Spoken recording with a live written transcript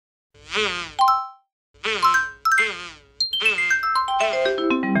Time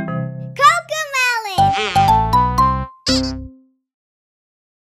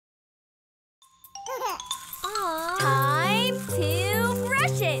to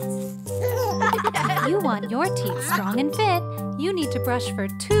brush it! If you want your teeth strong and fit, you need to brush for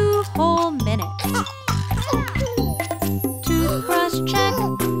 2 whole minutes. Toothbrush check,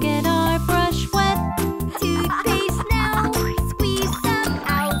 get our brush wet. Toothpaste now, squeeze some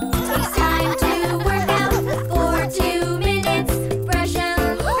out. Takes time to work out for 2 minutes. Brush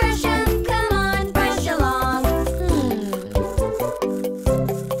 'em, come on, brush along.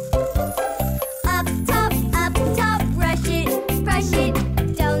 Up top, brush it,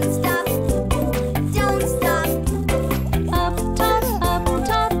 don't stop, don't stop. Up top,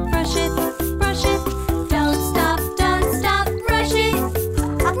 brush it, don't stop, brush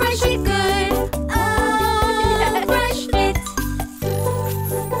it good. Oh, brushed it.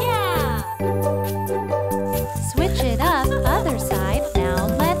 Yeah! Switch it up, other side, now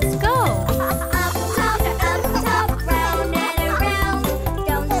let's go. Up top, round and around.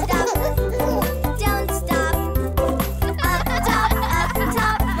 Don't stop, don't stop. Up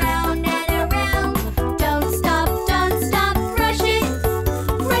top, round and around. Don't stop, brush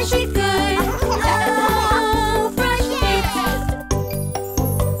it good. Oh, brush it.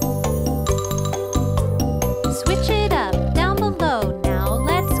 Switch it up, down below, now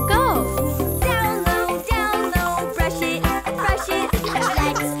let's go. Down low, brush it.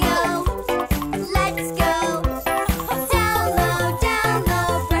 Let's go. Down low,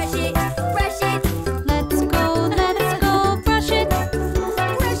 brush it. Let's go, brush it.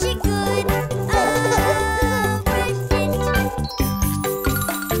 Brush it good. Oh, brush it.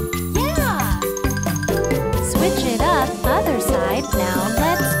 Yeah. Switch it up, other side, now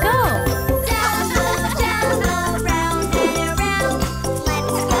let's go. Down low, round and around.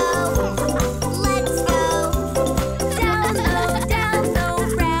 Let's go. Down low,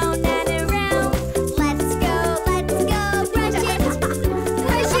 round and around. Let's go.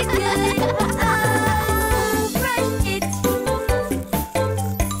 Brush it good. Oh, brush it.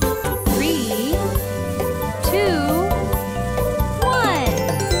 3, 2, 1.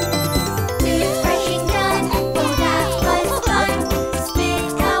 Toothbrushing done. Oh, that was fun.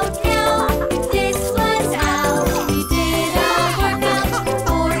 Spit out now. This was how we did our workout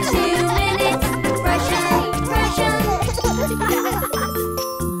for 2 minutes. Brush 'em.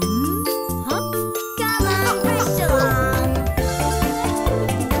 Huh? Come on, brush along.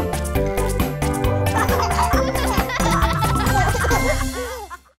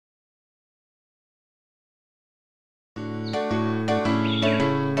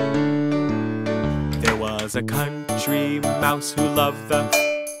 There was a country mouse who loved the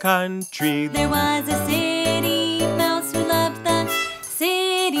country. There was a city mouse who loved the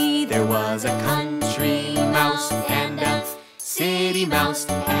city. There was a country mouse and a city mouse,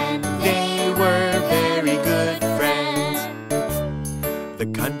 and they were very good friends. The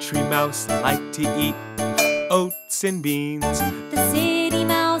country mouse liked to eat oats and beans. The city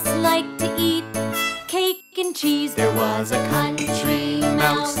mouse liked to eat cake and cheese. There was a country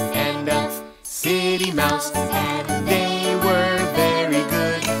mouse and a city mouse, and they were very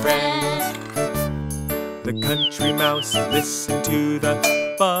good friends. The country mouse listened to the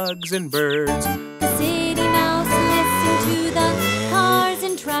bugs and birds. The city mouse listened to the cars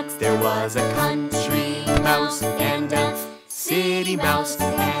and trucks. There was a country mouse and a city mouse,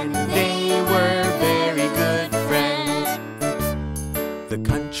 and they were very good friends. The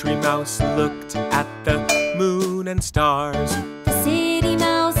country mouse looked at the moon and stars. The city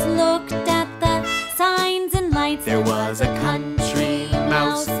mouse looked at the signs and lights. There was a country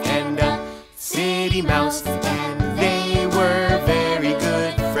mouse and a city mouse, and they were very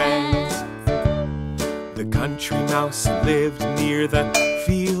good friends. The country mouse lived near the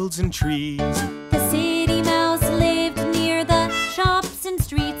fields and trees. The city mouse lived near the shops and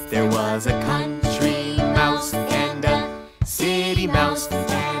streets. There was a country mouse and a city mouse,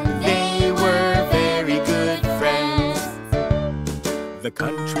 and they were very good friends. The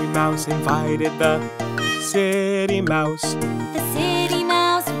country mouse invited the city mouse. The city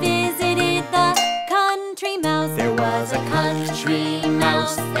mouse visited the country mouse. There was a country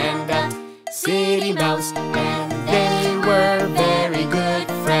mouse and a city mouse, and they were very good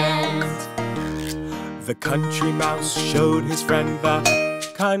friends. The country mouse showed his friend the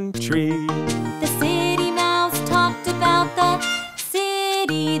country. The city mouse talked about the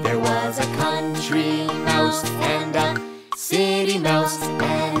city. There was a country mouse and a city mouse,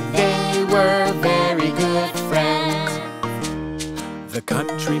 and they were very good friends. The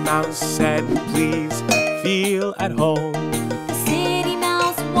country mouse said, "Please feel at home." The city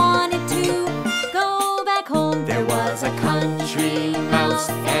mouse wanted country mouse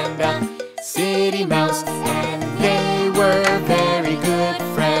and a city mouse, and they were very good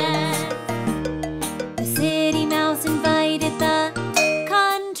friends. The city mouse invited the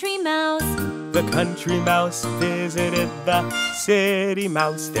country mouse. The country mouse visited the city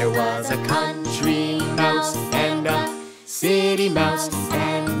mouse. There was a country mouse and a city mouse,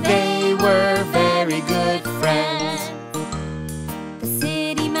 and they were very good friends. The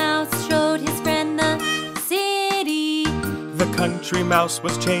city mouse showed his friend the city. The country mouse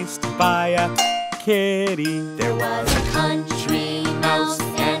was chased by a kitty. There was a country mouse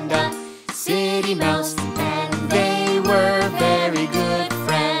and a city mouse, and they were very good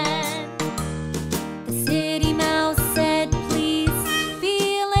friends. The city mouse said, please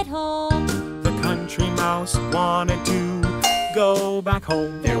feel at home. The country mouse wanted to go back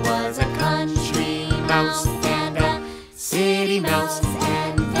home. There was a country mouse and a city mouse,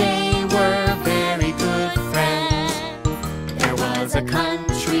 and they were very good friends. There was a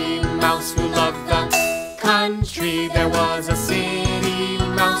country mouse who loved the country. There was a city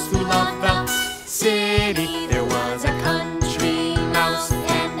mouse who loved the city. There was a country mouse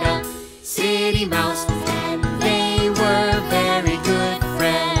and a city mouse, and they were very good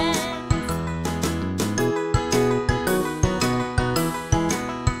friends.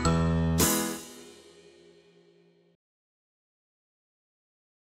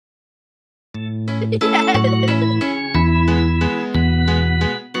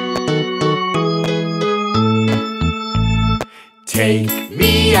 Take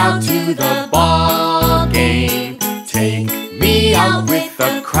me out to the ball game. Take me out with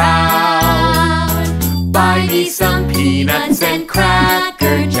the crowd. Buy me some peanuts and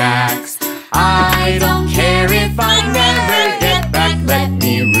cracker jacks. I don't care if I never get back. Let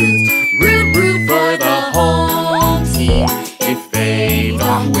me root for the home team. If they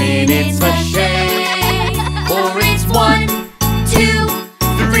don't win, it's a shame. For it's 1, 2,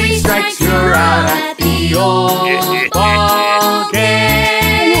 3 strikes, you're out at the old ball game.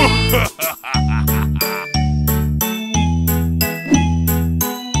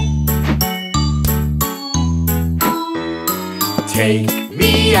 Take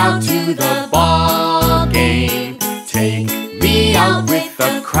me out to the ball game. Take me out with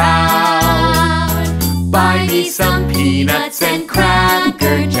the crowd. Buy me some peanuts and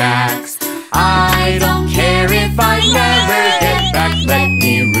cracker jacks. I don't care if I never get back. Let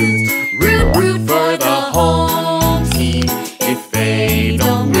me root for the home team. If they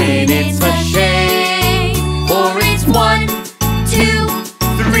don't win, it's a shame. For it's 1, 2,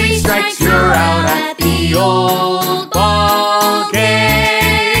 3 strikes, you're out at the old ball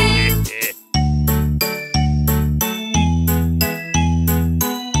game.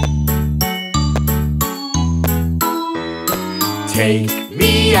 Take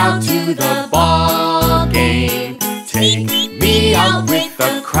me out to the ball game. Take me out with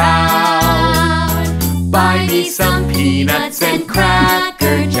the crowd. Buy me some peanuts and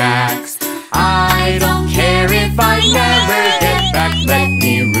cracker jacks. I don't care if I never get back. Let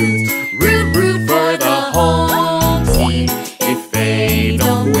me root for the home team. If they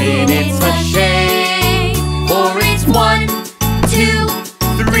don't win, it's a shame. For it's 1, 2,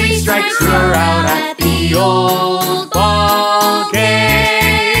 3 strikes, you're out at the old ball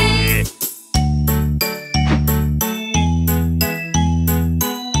game.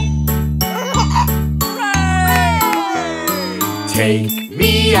 Take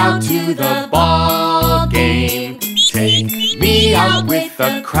me out to the ball game. Take me out with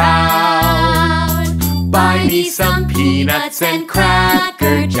the crowd. Buy me some peanuts and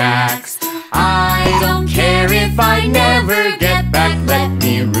cracker jacks. I don't care if I never get back. Let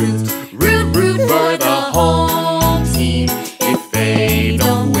me root for the home team. If they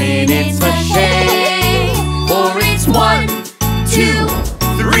don't win, it's a shame. For it's 1, 2,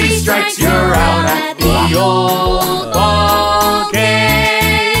 3 strikes, you're out at the old ball game.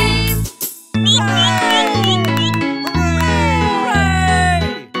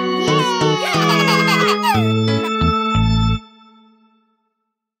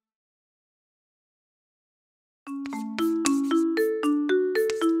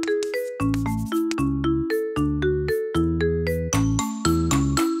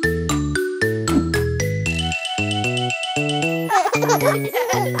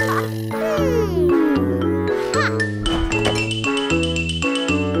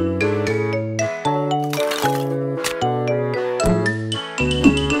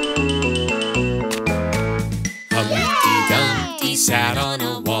 Humpty Dumpty sat on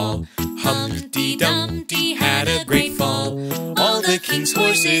a wall. Humpty Dumpty had a great fall. All the king's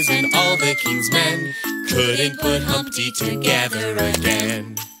horses and all the king's men couldn't put Humpty together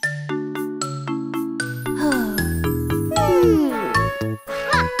again.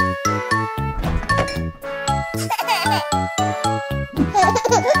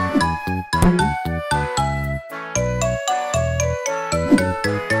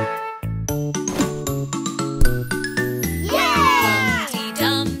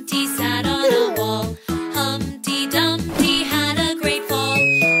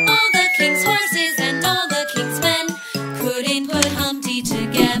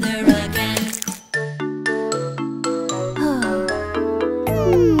 together again.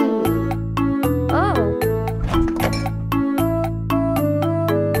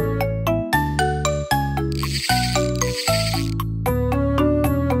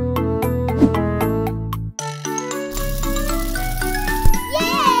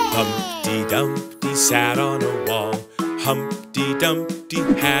 Humpty Dumpty sat on a wall. Humpty Dumpty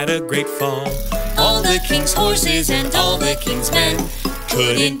had a great fall. All the king's horses and all the king's men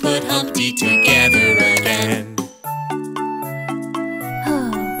couldn't put Humpty together again.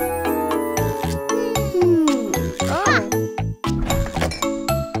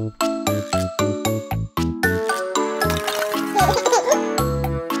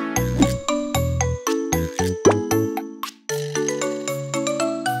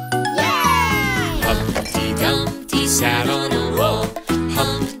 Humpty Dumpty sat on a wall.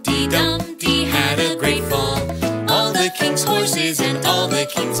 Humpty Dumpty had a great fall. All the king's horses and all the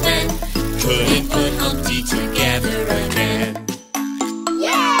king's men couldn't put Humpty together again.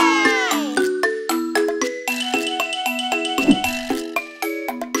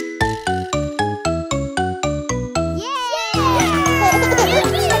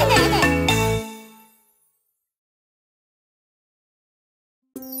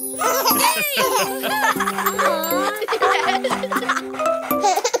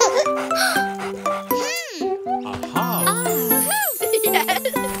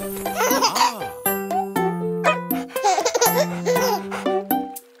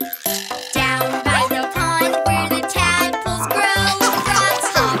 Down by the pond where the tadpoles grow, frogs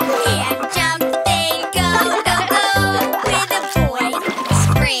hop and jump, they go, go, go. With a boy,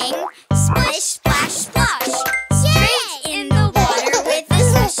 spring, splish, splash, splosh. Straight in the water with a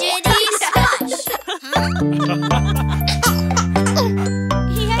swishity splash.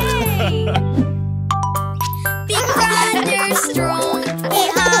 Big brother strong, he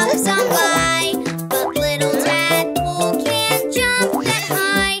hops on by, but little tadpole can't jump that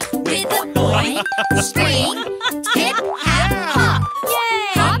high. With a boy, spring, hip, hap, hop.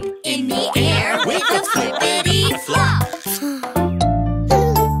 Hop in the air with a flippity flop.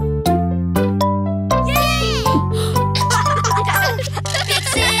 Big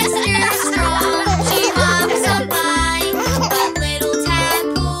sister strong, she hops on by, but little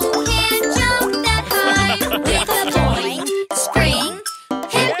tadpole can't jump that high. With a boing, spring,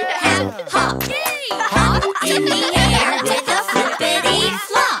 hip, hap, hop. Hop in the air with a flippity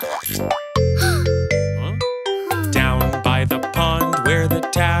flop. Down by the pond where the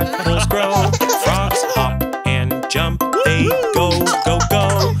tadpoles grow, frogs hop and jump, they go, go,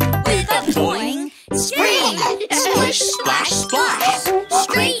 go. With a boing, spring, splish, splash, splash.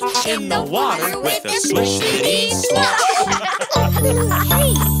 Straight in the water with a swishity splash.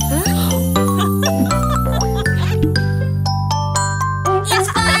 It's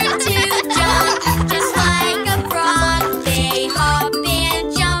fun to jump just like a frog. They hop and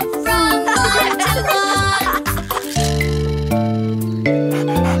jump from log to log.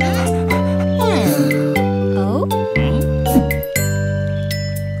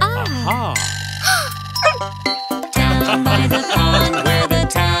 Down by the pond where the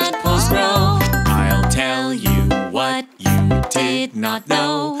tadpoles grow, I'll tell you what you did not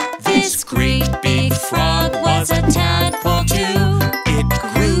know. This great big frog was a tadpole too. It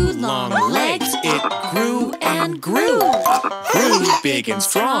grew long legs, it grew and grew. Grew big and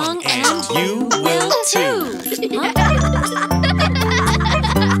strong, and you will too.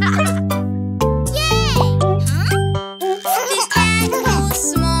 This tadpole's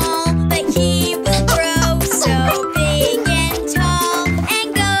small, but he will grow so big and tall and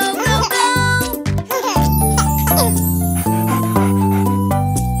go, go, go.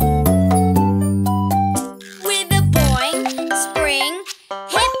 With a boing, spring,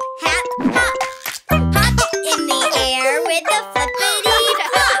 hip, hap, hop. Hop in the air with a flippity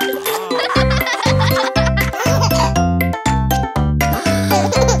flop.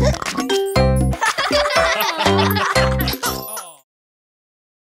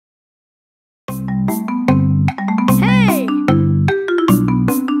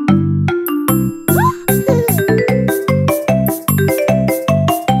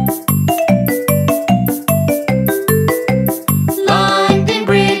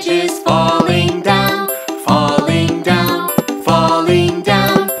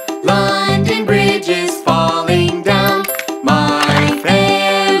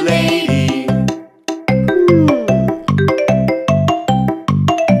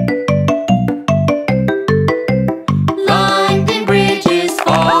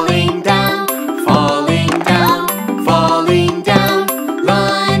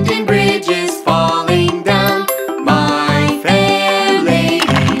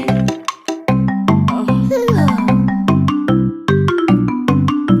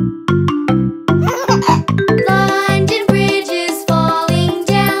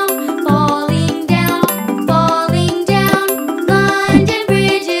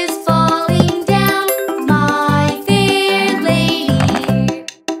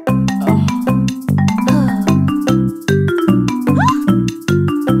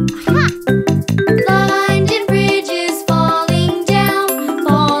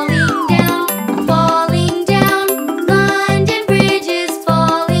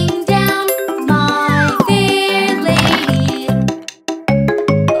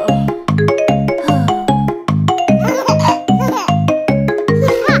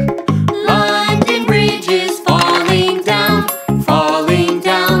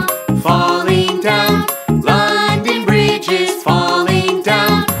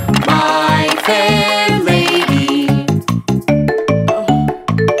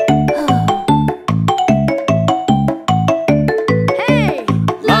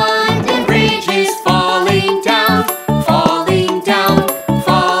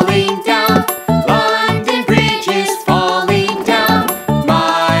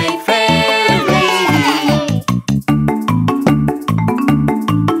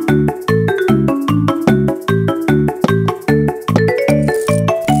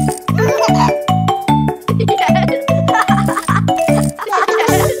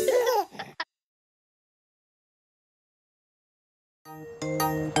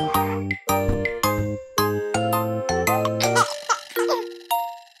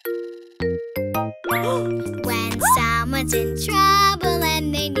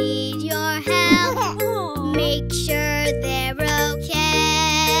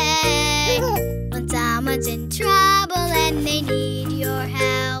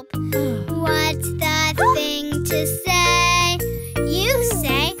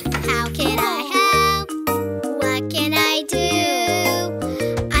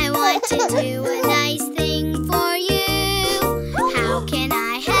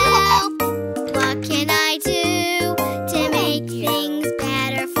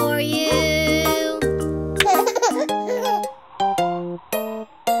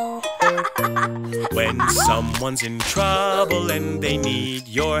 someone's in trouble and they need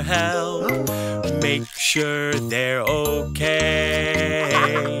your help, make sure they're okay.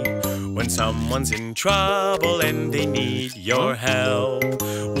 When someone's in trouble and they need your help,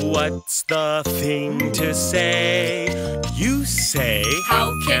 what's the thing to say? You say,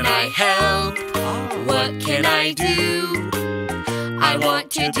 how can I help? What can I do? I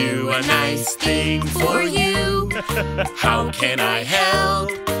want to do a nice thing for you. How can I help?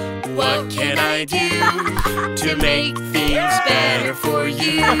 What can I do to make things better for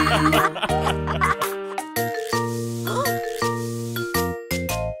you?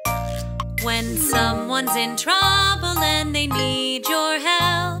 When someone's in trouble and they need your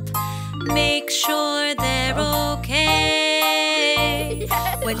help, make sure they're okay.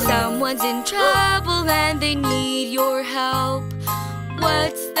 When someone's in trouble and they need your help,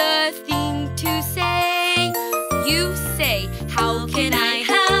 what's the thing to say? You say, how can I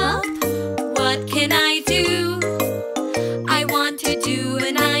help? What can I do? I want to do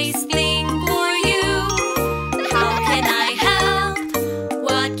a nice thing for you. How can I help?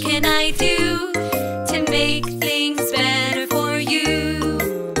 What can I do to make things better for you?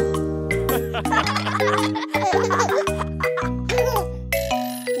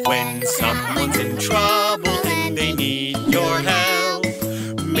 When someone's in trouble and they need your help,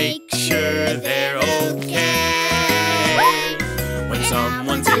 make sure they're okay. When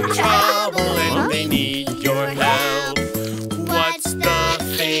someone's in trouble and they need your help, what's the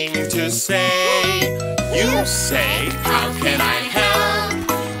thing to say? You say, how can I help?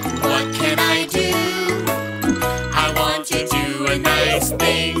 What can I do? I want to do a nice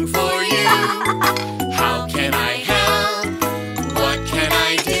thing for you. How can I help? What can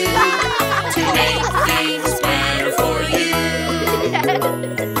I do to make things better for you?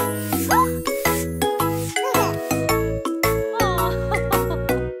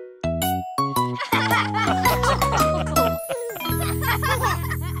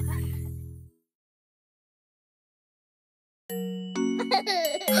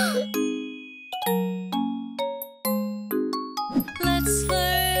 Let's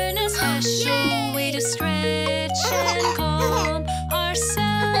learn a special way to stretch and calm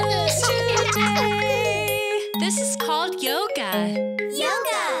ourselves today. This is called yoga.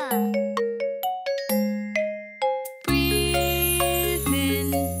 Yoga! Breathe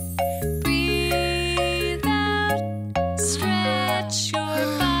in, breathe out, stretch your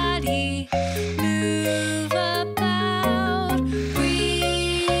body, move about.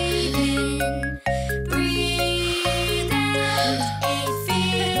 Breathe in, breathe out. It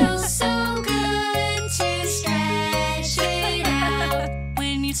feels so good to stretch it out.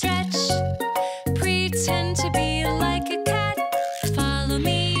 When you stretch, pretend to be like a cat. Follow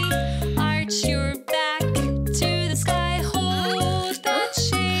me, arch your back to the sky, hold that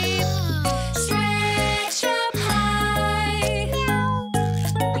shape, stretch up high.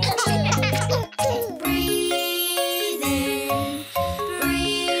 Breathe in,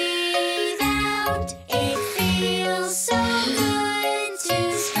 breathe out. It feels so good to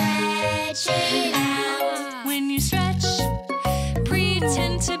stretch it out. When you stretch,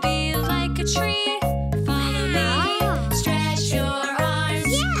 pretend to be like a tree. Follow me, stretch your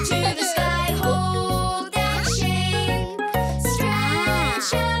arms to the sky, hold that shape,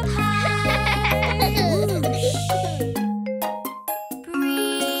 stretch up high.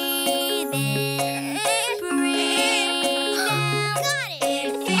 Breathe in, breathe out.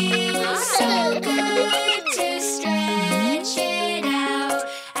 It feels so good to stretch it out.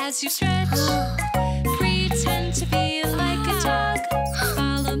 As you stretch, pretend to be like a dog.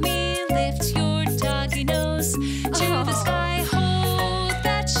 Follow me, lift your doggy nose to the sky, hold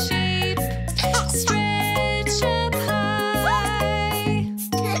that shape, stretch up high.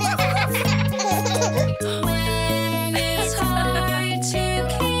 When it's hard to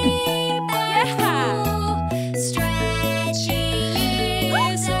keep it cool, stretching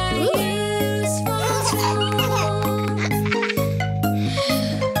is a useful tool.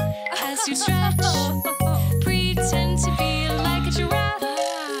 As you stretch, pretend to be like a giraffe.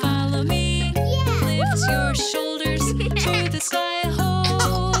 Follow me, lift your shoulders to the sky,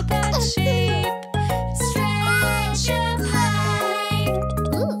 hold that shape, stretch up high.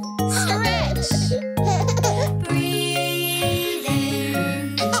 Stretch. Breathe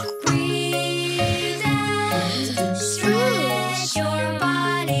in, breathe out, stretch your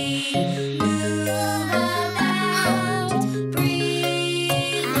body, move about.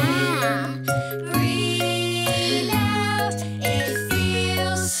 Breathe in, breathe out. It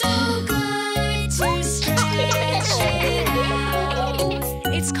feels so good to stretch it out.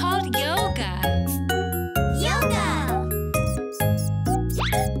 It's called yoga.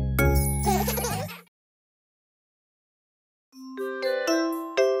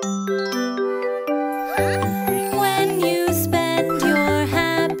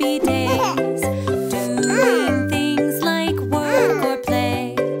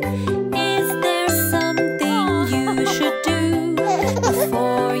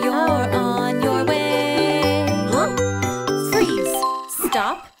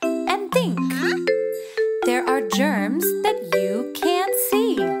 Stop and think. There are germs that you can't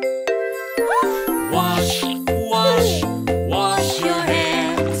see. Wash, wash, wash your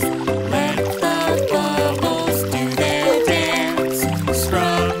hands. Let the bubbles do their dance.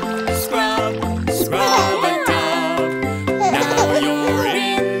 Scrub, scrub, scrub a dub. Now you're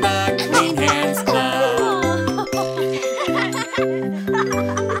in the Clean Hands Club.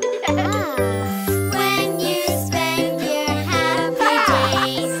 When you spend your happy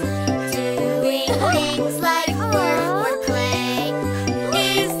days doing things like work or play,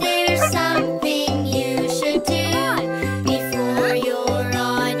 is there something you should do before you're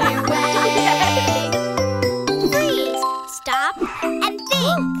on your way? Please stop and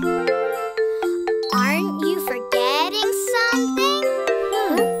think. Aren't you forgetting something?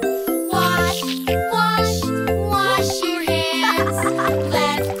 Wash, wash, wash your hands.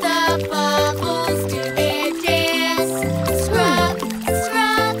 Let the bubbles do their dance. Scrub,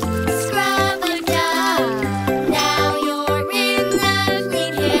 scrub, scrub a dub. Now you're in the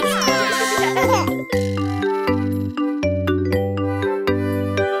Clean Hands Club.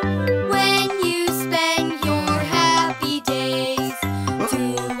 When you spend your happy days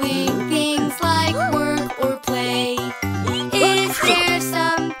doing things like work or play, is there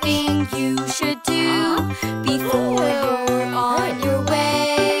something you should do before you're on your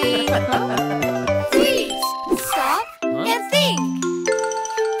way? Please stop and think.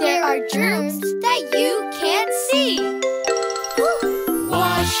 There are germs that you can't see.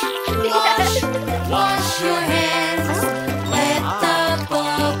 Wash, wash, wash your hands. Let the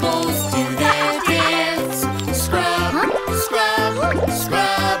bubbles do their dance. Scrub, scrub,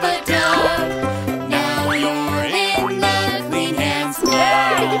 scrub a dub. Now you're in the Clean Hands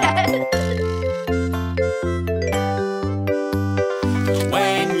Club.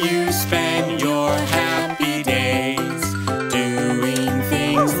 When you spend your happy days doing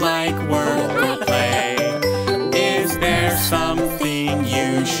things like work or play, is there something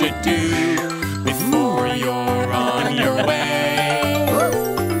you should do before you're on your way?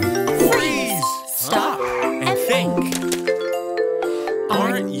 Freeze! Stop and think.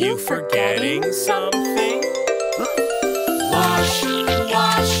 Aren't you forgetting something? Wash,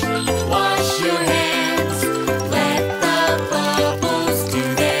 wash, wash your hands. Let the bubbles do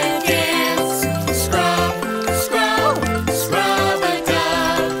their dance. Scrub, scrub, scrub a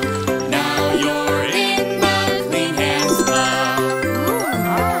dub. Now you're in the Clean Hands Club.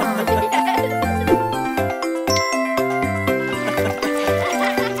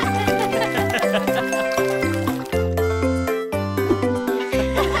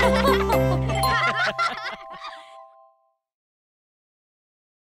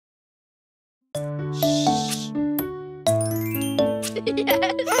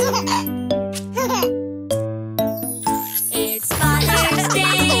 It's Father's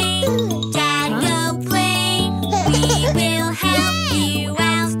Day. Dad, go play. We will help you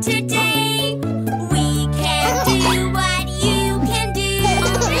out today. We can do what you can do.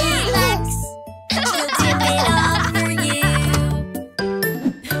 Relax. We'll do it all for you.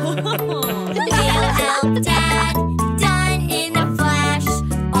 We'll help Dad. Done in a flash.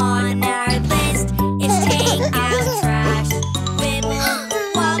 On our list is take out trash. Wibble,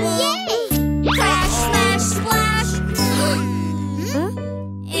 wobble, crash, smash, splash.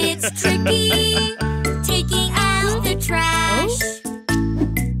 It's tricky, taking out the trash.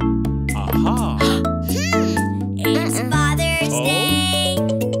 Aha! It's Father's Day.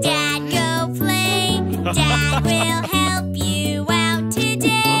 Dad, go play. Dad will help you out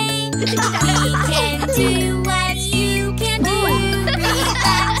today. We can do what you can do.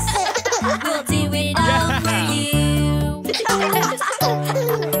 Relax. We'll do it all for you.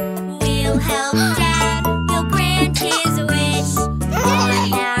 We'll help Dad. We'll grant his wish.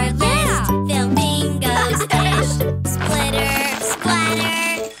 On our list, flamingos fish. Splitter, splatter,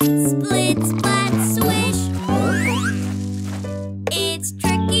 split, splat, swish. It's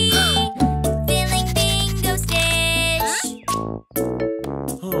tricky, filling bingo's dish.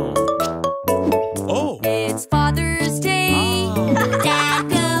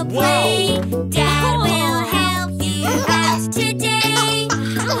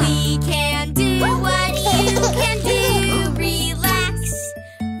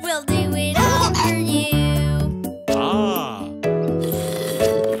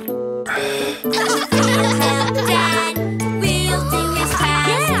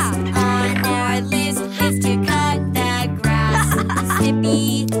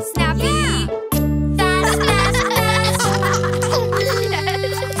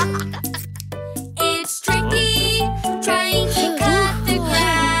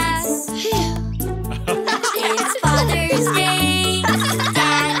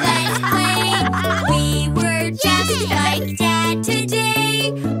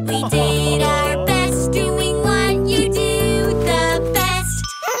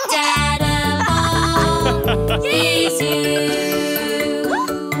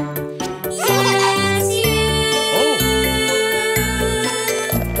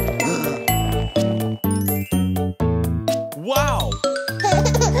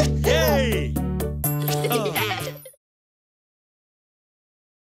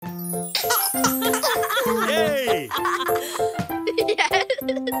 Yay!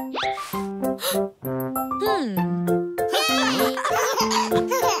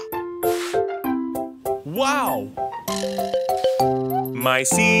 Wow! My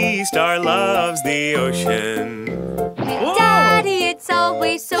sea star loves the ocean. Daddy, it's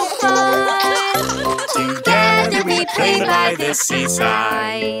always so fun. Together we play by the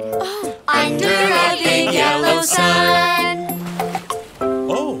seaside. Under a big yellow sun.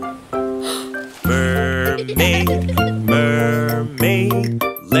 Oh! Mermaid, mermaid,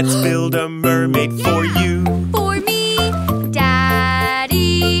 let's build a mermaid for you. For me,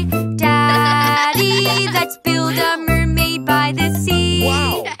 Daddy, Daddy, let's build a mermaid by the sea.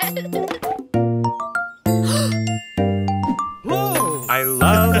 Wow! I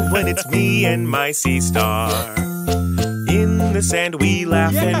love when it's me and my sea star. In the sand we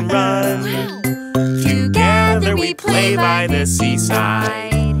laugh and run. Together we play by the seaside.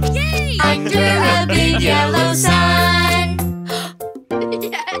 Under a big yellow sun.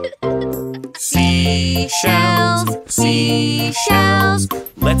 Seashells, seashells,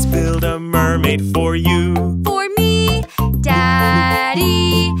 let's build a mermaid for you. For me,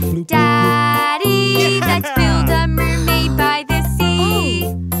 Daddy, Daddy, let's build a mermaid by the sea.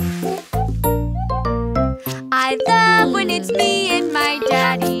 I love when it's me and my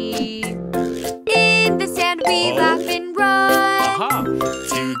daddy. In the sand we laugh and run.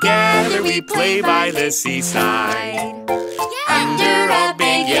 Together we play by the seaside. Under a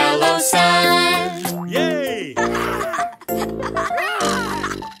big yellow sun. Yay!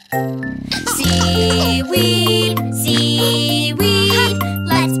 Seaweed, seaweed,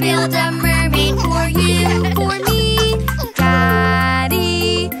 let's build a mermaid for you. For me,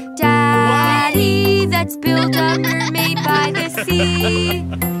 Daddy, Daddy, let's build a mermaid by the sea.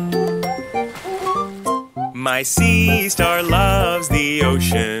 My sea star loves the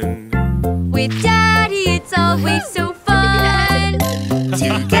ocean. With Daddy, it's always so fun.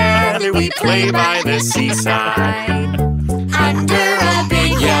 Together we play by the seaside. Under a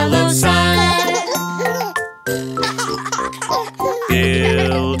big yellow sun.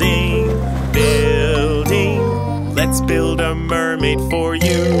 Building, building, let's build a mermaid for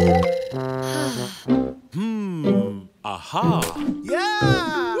you. Aha!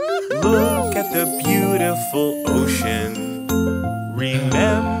 Yeah! Look at the beautiful ocean.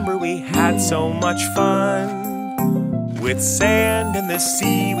 Remember we had so much fun with sand and the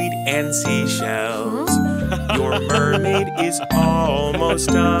seaweed and seashells. Your mermaid is almost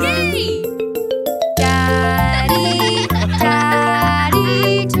done. Daddy,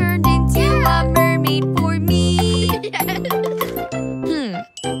 Daddy turned into a mermaid for me.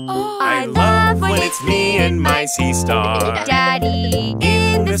 I love when it's me and my sea star. Daddy,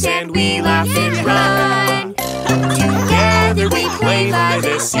 In the sand we laugh and run. Together we play by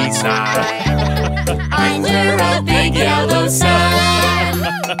the seaside. under a big yellow sun.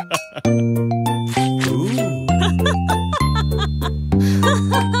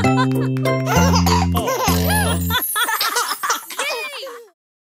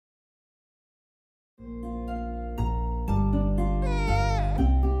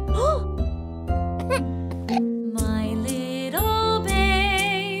 My little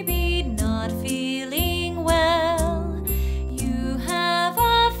baby not feeling well. You have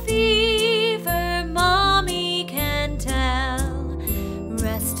a fever, mommy can tell.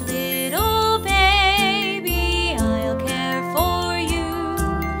 Rest, little baby, I'll care for you.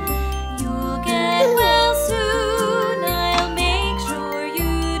 You'll get well soon, I'll make sure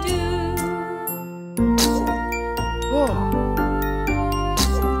you do.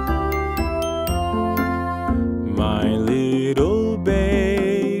 My little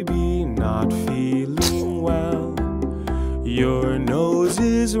baby not feeling well. Your nose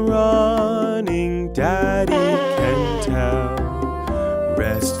is running, Daddy can tell.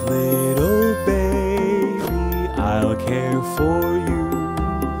 Rest, little baby, I'll care for you.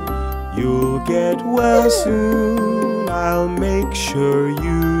 You'll get well soon, I'll make sure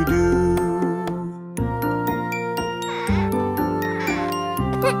you do.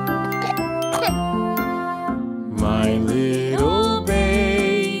 My little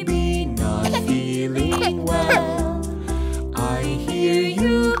baby not feeling well. I hear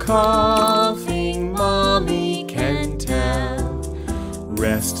you coughing, mommy can tell.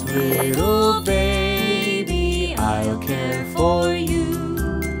 Rest, little baby, I'll care for you.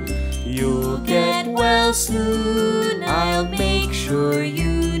 You'll get well soon, I'll make sure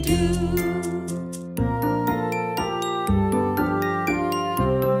you do.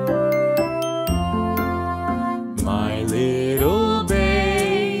 My little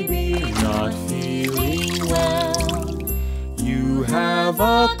baby not feeling well. You have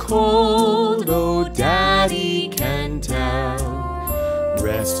a the cold, oh Daddy can tell.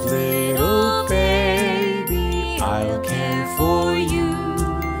 Rest, little baby, I'll care for you.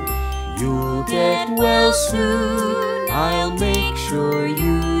 You'll get well soon, I'll make sure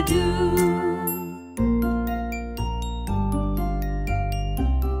you do.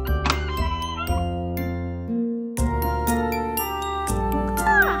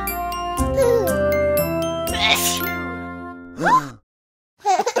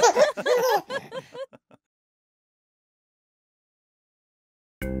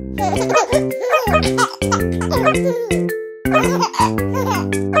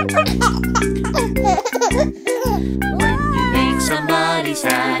 When you make somebody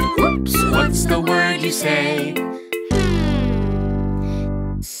sad, whoops, what's the word you say?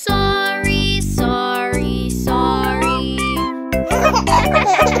 Sorry, sorry, sorry.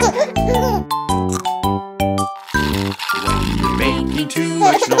 When you're making too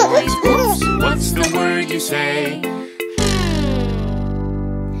much noise, whoops, what's the word you say?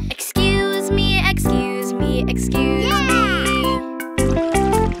 Excuse me, excuse me, excuse me.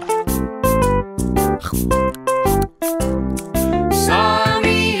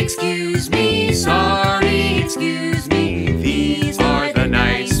 Sorry, excuse me, sorry, excuse me. These are the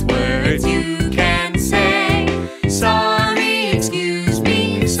nice words you can say. Sorry, excuse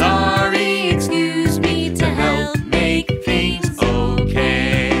me, sorry, excuse me, to help make things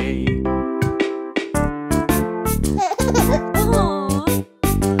okay.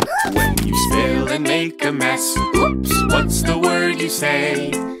 When you spill and make a mess, oops, what's the word you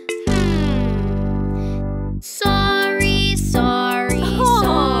say? Sorry, sorry,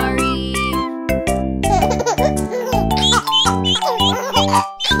 sorry.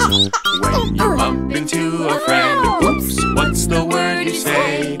 When you bump into a friend, oops, what's the word you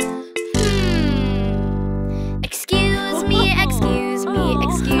say? Excuse me, excuse me,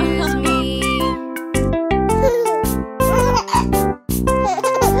 excuse me.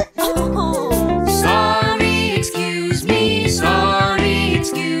 Sorry, excuse me, sorry,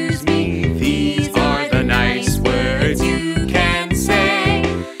 excuse me. These are the nice words you can say.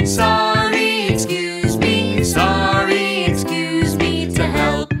 Sorry, excuse me, sorry, excuse me, to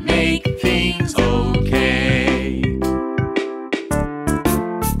help make things okay.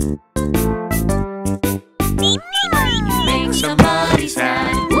 When you make somebody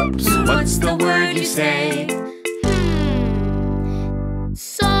sad, whoops, what's the word you say?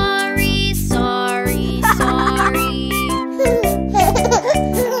 Sorry, sorry, sorry.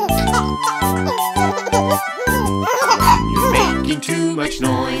 When you're making too much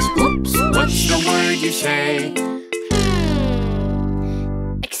noise, oops, what's the word you say?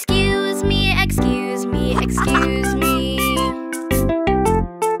 Excuse me, excuse me, excuse me.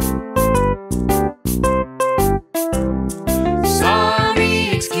 Sorry,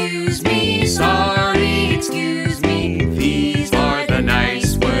 excuse me, sorry, excuse me. These are the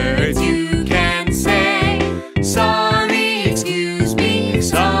nice words you can say. Sorry, excuse me,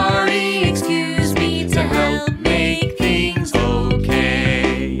 sorry, excuse me, to help make things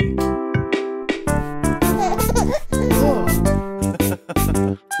okay.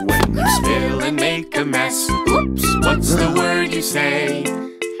 When you spill and make a mess, oops, what's the word you say?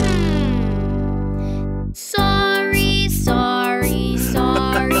 Sorry, sorry,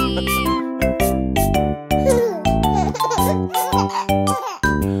 sorry.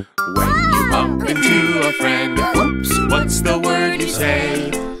 When you bump into a friend, oops, what's the word you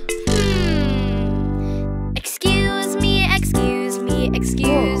say? Excuse me, excuse me,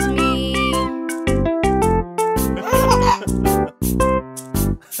 excuse me.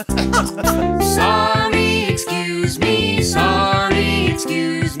 Sorry, excuse me, sorry,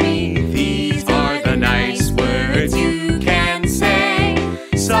 excuse me. These are the nice words you can say.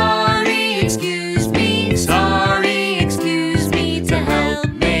 Sorry, excuse me, sorry, excuse me, to help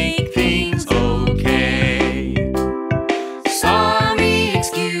make things okay. Sorry,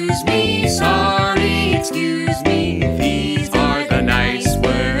 excuse me, sorry, excuse me. These are the nice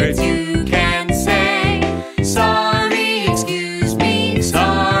words you can say. Sorry, excuse me,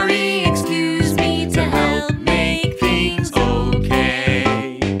 sorry, excuse me, to help make things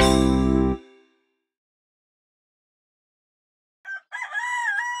okay.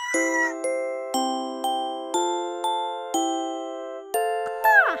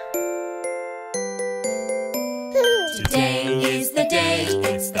 Today is the day,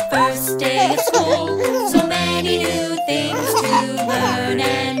 it's the first day of school. So many new things to learn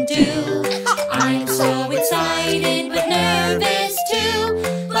and do. I'm so excited but nervous too.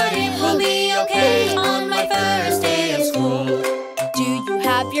 But it will be okay on my first day of school. Do you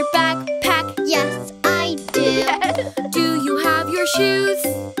have your backpack? Yes, I do. Do you have your shoes?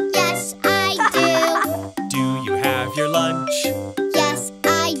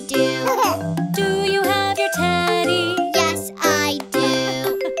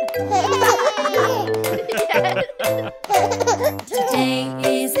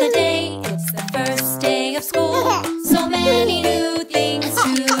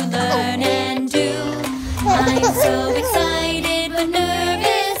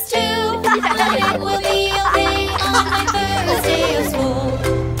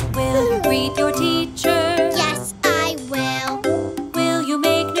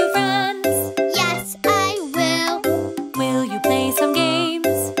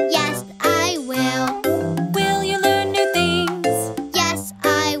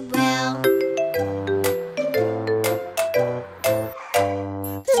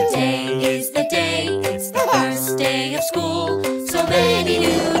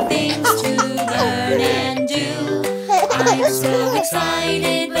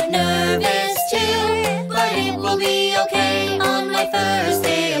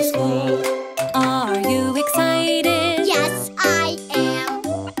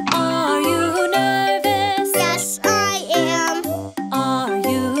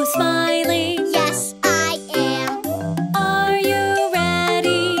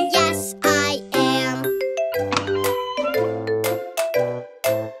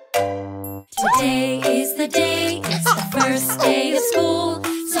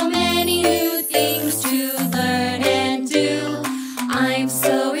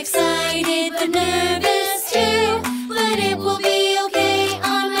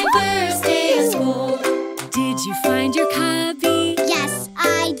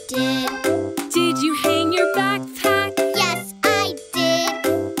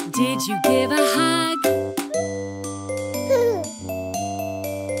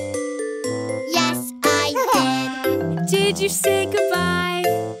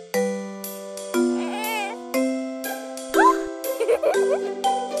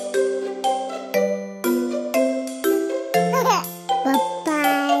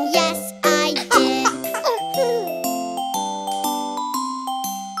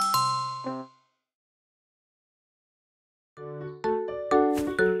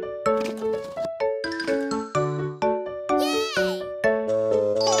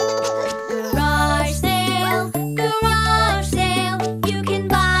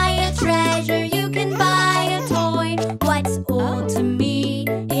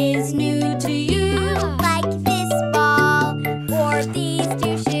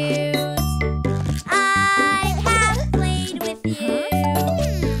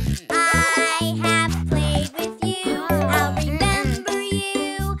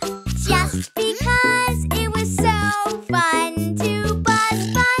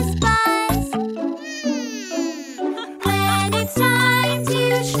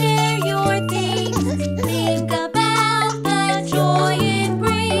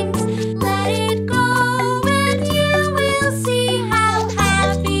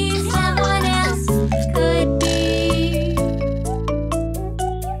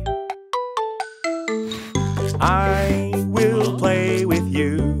 I will play with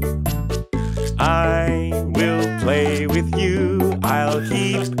you. I will play with you. I'll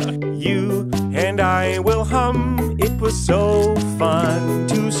keep you and I will hum. It was so fun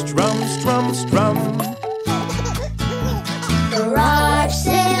to strum, strum, strum. Garage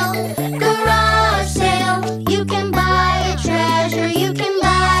sale, garage sale. You can buy a treasure, you can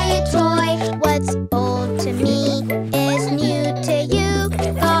buy a toy. What's old to me is new to you.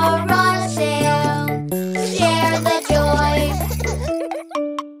 Garage sale, share the joy.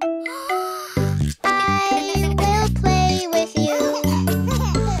 I will play with you.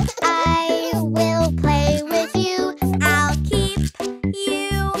 I will play with you. I'll keep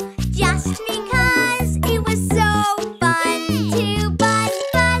you just because it was so fun to buzz,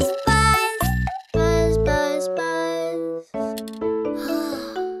 buzz, buzz. Buzz, buzz, buzz.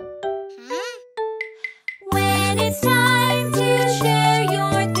 When it's time to share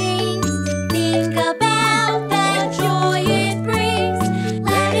your things, think about the joy it brings.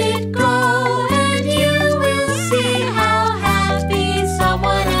 Let it go and you will see how happy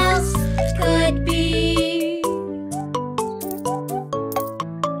someone else could be.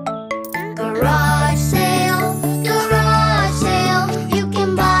 Garage sale, garage sale. You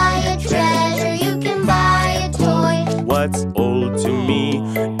can buy a treasure, you can buy a toy. What's old to me?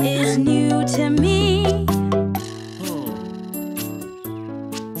 Is new to me.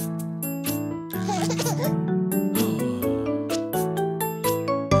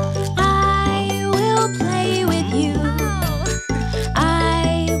 I will play with you.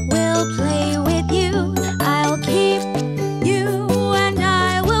 I will play with you. I'll keep you and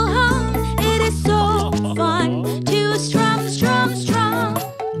I will hum. It is so fun to strum, strum, strum.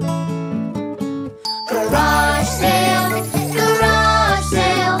 Garage sale, garage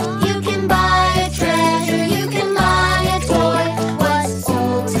sale. You can buy a treasure, you can buy a toy. What's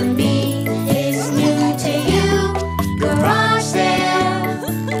old to me is new to you. Garage sale,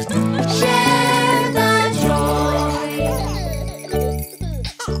 share the joy.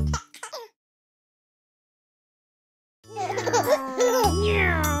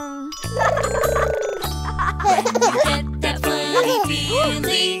 Get that funny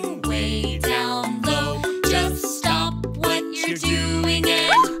feeling way down low. Just stop what you're doing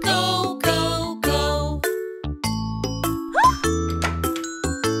and go, go, go.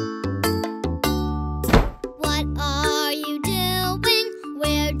 What are you doing?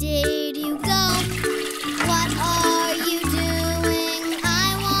 Where did you go? What are you doing?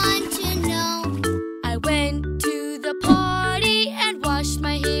 I want to know. I went to the party and washed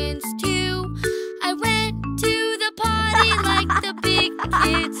my hands too. I went to the party like the big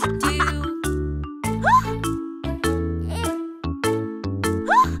kids do.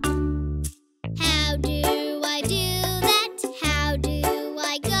 How do I do that? How do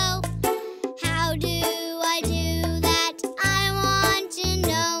I go? How do I do that? I want to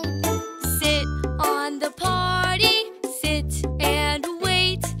know. Sit on the party, sit and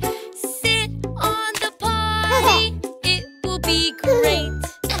wait. Sit on the party, it will be great.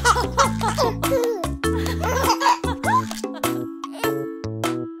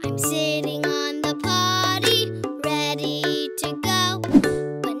 I'm sitting on the party, ready to go.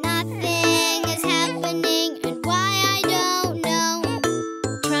 But nothing is happening, and why I don't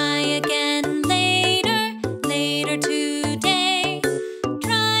know. Try again later, later today.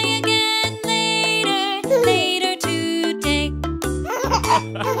 Try again later, later today.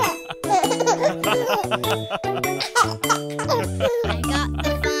 I got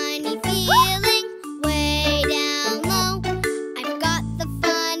the funny feeling way down low. I've got the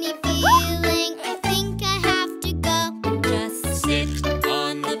funny feeling, I think I have to go. Just Sit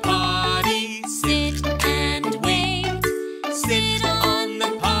on the party, sit and wait. Sit on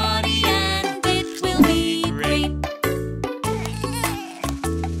the party and it will be great.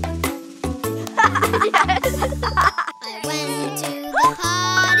 I went to the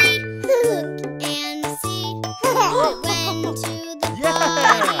party, look and see. I went to the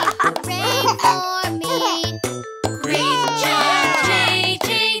party, rain for me. great job,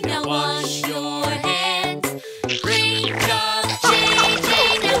 JJ. Now wash your hands. Great job,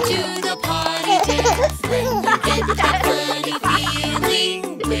 JJ. Now do the party dance. When you get that funny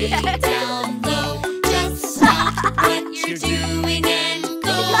feeling way down low, just stop what you're doing and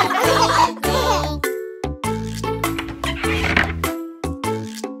go, go, go.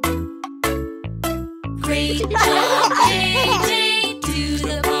 Great job, JJ. Do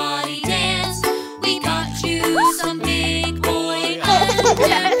the party dance. We got you some big boy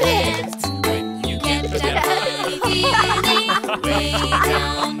underpants. When you get That funny feeling way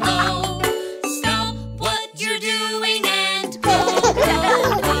down low. Stop what you're doing and go,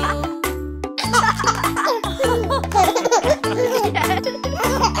 go, go.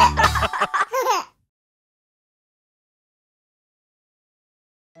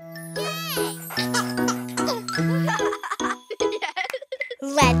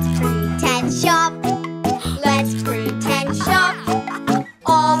 Let's pretend shop. Let's pretend shop.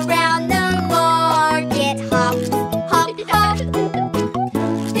 All round the market, hop, hop, hop.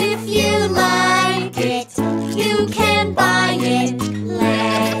 If you like it, you can buy it.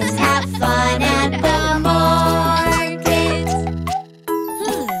 Let's have fun at the market.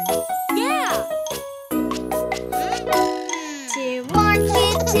 Yeah. To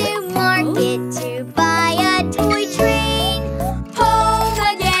market, to buy a toy train.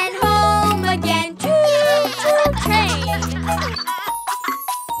 Home again, choo-choo train.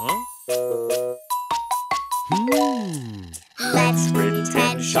 Let's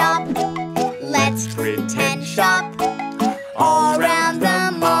pretend shop. Let's pretend shop. All round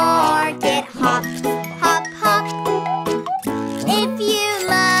the market, hop, hop, hop. If you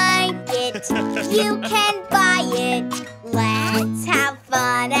like it, you can buy it. Let's have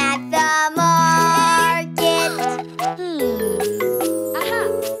fun at the market.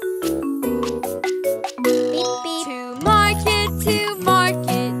 Beep, beep. To market, to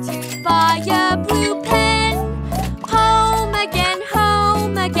buy a blue pen. Home again,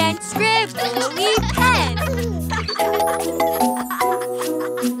 scribbly pen.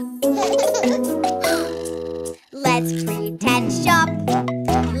 Let's pretend shop.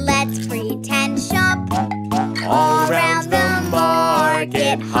 Let's pretend shop. All round the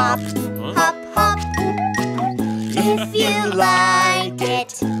market, hop, hop, hop. If you like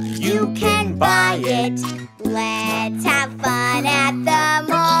it, you can buy it. Let's have fun at the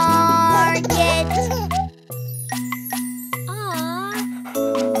market.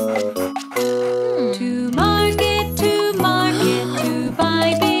 To market, to buy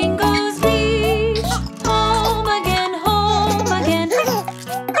Bingo's leash. Home again,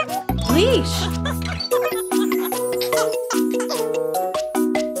 leash.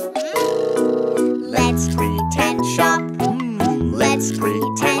 Let's pretend shop. Let's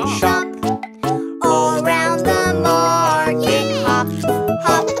pretend shop. All round the market, hop,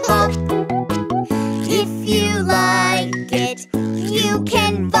 hop, hop. If you like it, you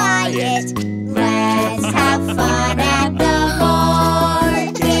can buy it. Let's have fun at the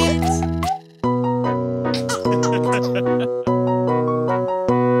market.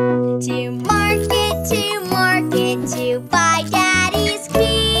 To market, to buy Daddy's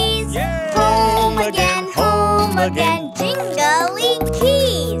keys. Home again, jingly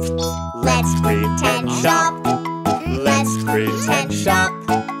keys. Let's pretend shop. Let's pretend shop.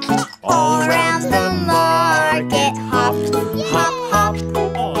 All round the market, hop, hop, hop.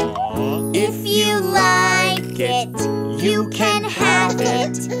 If you like it, you can have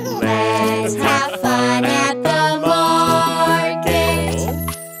it. Let's have fun at the market.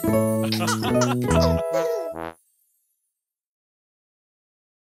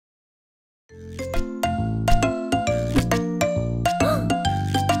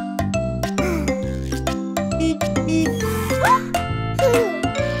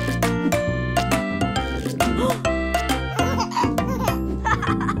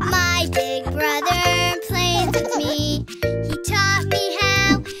 My big brother plays with me. He taught me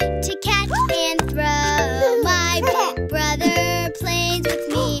how to catch and throw. My big brother plays with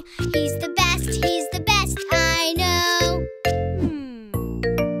me. He's the best I know.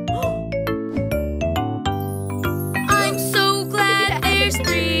 I'm so glad there's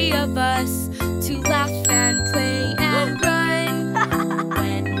three of us to laugh and play and run.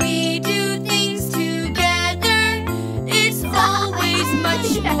 When we do things together, it's always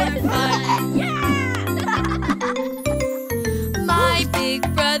much more fun. My big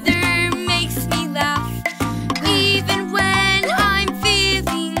brother makes me laugh, even when I'm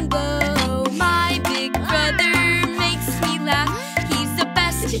feeling low. My big brother makes me laugh. He's the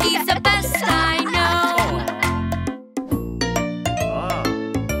best I know.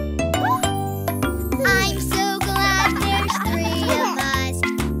 I'm so glad there's three of us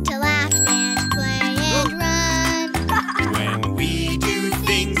to laugh and play and run. When we do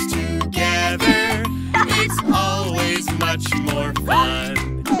things together, it's always much more fun.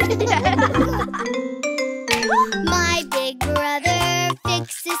 My big brother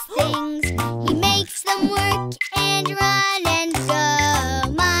fixes things. He makes them work and run and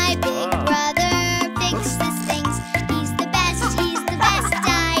go. My big brother fixes things. He's the best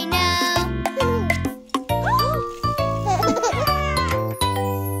I know.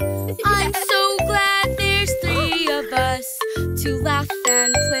 I'm so glad there's three of us to laugh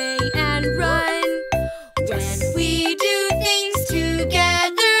and play and run. When we do things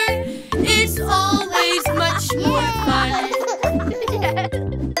together, it's always much more fun.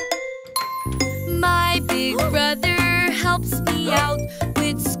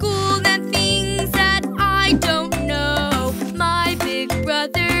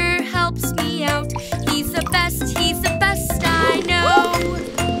 helps me out. He's the best I know.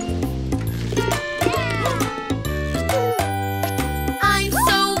 I'm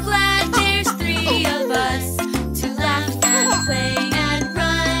so glad there's 3 of us to laugh and play and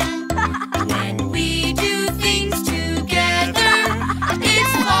run. When we do things together,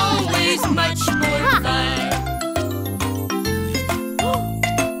 it's always much more fun.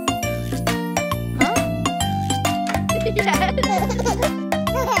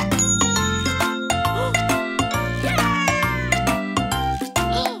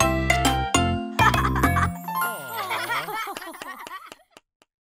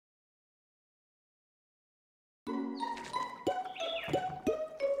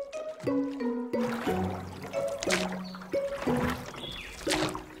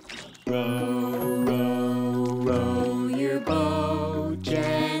 Row, row, row your boat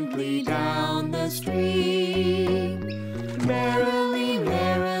gently down the stream. Merrily,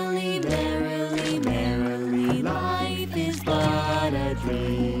 merrily, merrily, merrily, life is but a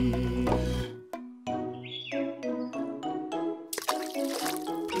dream.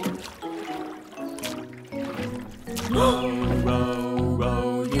 Row, row,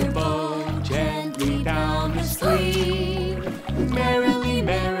 row your boat gently down the stream. Merrily,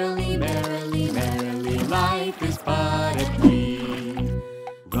 merrily, merrily, merrily, life is but a dream.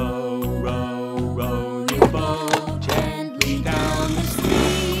 Row, row, row your boat gently down the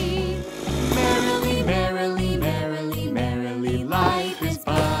stream. Merrily, merrily, merrily, merrily, life is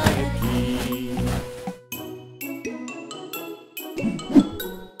but a dream.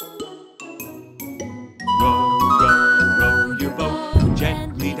 Row, row, row your boat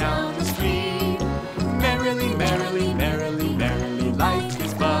gently down the stream. Merrily, merrily, merrily, merrily, life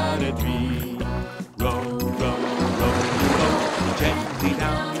is but a dream. Row, row, row your boat gently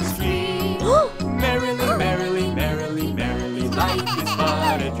down the stream. Merrily, merrily, merrily, merrily, life is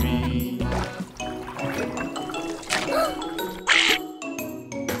but a dream. Row,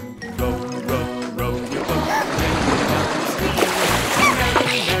 row, row your boat gently down the stream.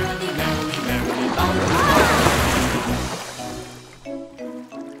 Merrily, merrily, merrily, merrily, life is but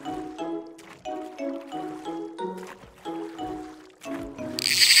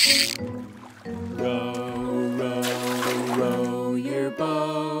a Row, row, row your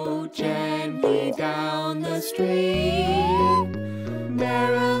boat gently down the stream.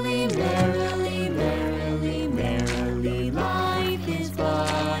 Merrily, merrily, merrily, merrily, life is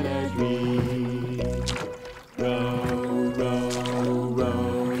but a dream. Row, row,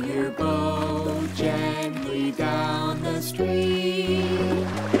 row your boat gently down the stream.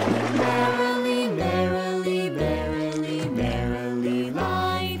 Merrily, merrily, merrily, merrily,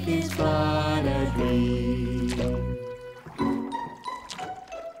 life is but a dream.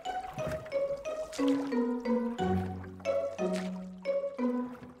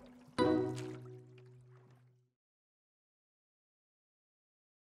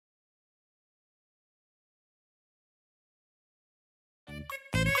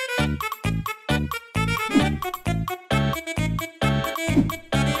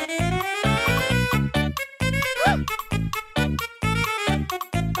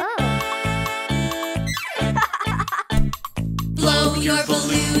 Blow your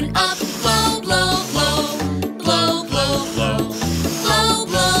balloon up, blow, blow, blow. Blow, blow, blow. Blow,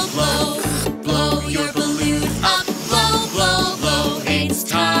 blow, blow. Blow your balloon up, blow, blow, blow. It's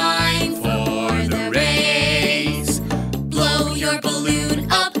time for the race. Blow your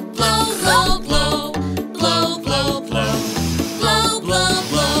balloon up, blow, blow, blow. Blow, blow, blow. Blow, blow,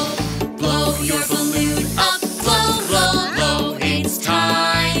 blow. Blow your balloon up, blow, blow, blow. It's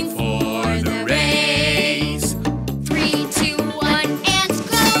time for the race. 3, 2, 1, and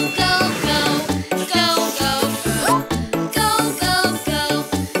go, go, go. Go, go, go. Go, go, go.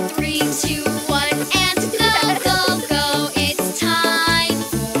 3, 2, 1, and go, go, go. It's time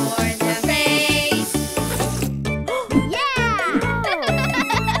for the race.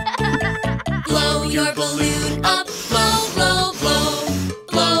 Blow your balloon up, blow, blow, blow.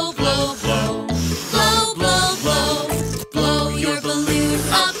 Blow, blow, blow. Blow, blow, blow. Blow your balloon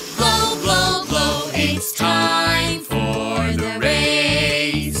up, blow, blow, blow. It's time for the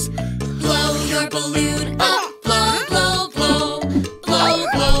race. Blow your balloon up, blow, blow, blow. Blow,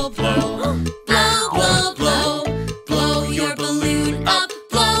 blow, blow. Blow, blow, blow. Blow your balloon up,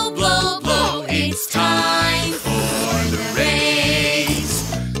 blow, blow, blow. It's time for the race.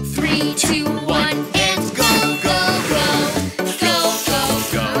 3, 2, 1, and go, go, go. Go, go,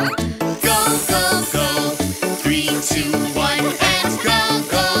 go. Go, go, go. 3, 2, 1, and go,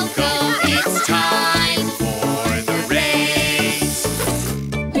 go, go. It's time for the race.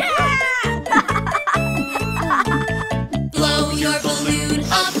 Blow your balloon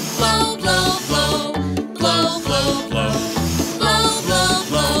up, blow, blow.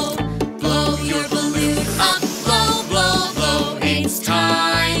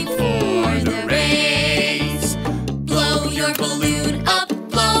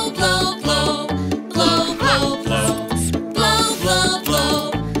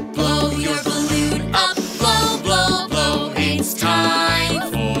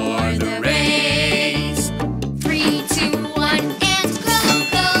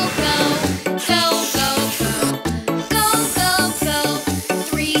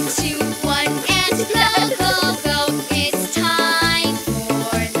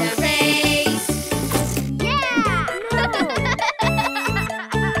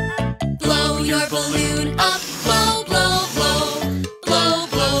 your balloon up, blow, blow, blow. Blow,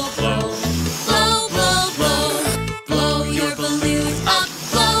 blow, blow. Blow, blow, blow. Blow your balloon up,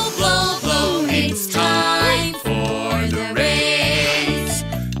 blow, blow, blow. It's time for the race.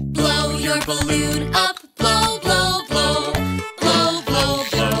 Blow your balloon up, blow, blow, blow. Blow, blow,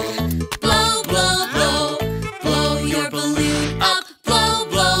 blow. Blow, blow, blow. Blow your balloon up, blow,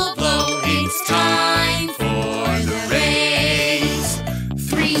 blow, blow. It's time for the race.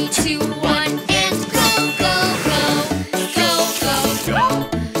 3, 2, 1, and go, go, go. Go, go, go.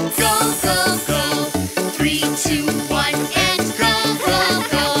 Go, go, go. 3, 2, 1, and go, go,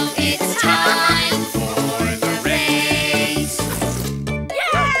 go. It's time for the race.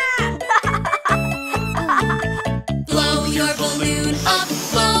 Blow your balloon up,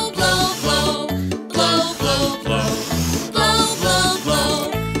 blow, blow, blow. Blow, blow, blow. Blow, blow, blow.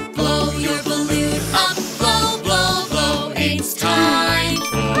 Blow your balloon up, blow, blow, blow. It's time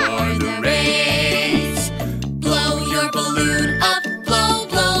for the race. Blow your balloon up, blow,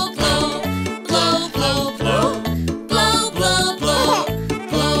 blow, blow. Blow, blow, blow. Blow, blow, blow.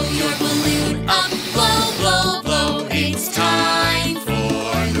 Blow your balloon up, blow, blow, blow. It's time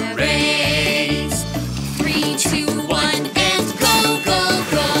for the race. 3, 2, 1, and go, go,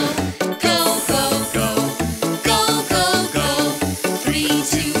 go. Go, go, go. Go, go, go. 3,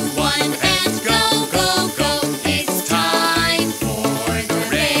 2, 1, and go, go, go. It's time for the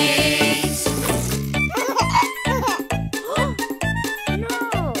race.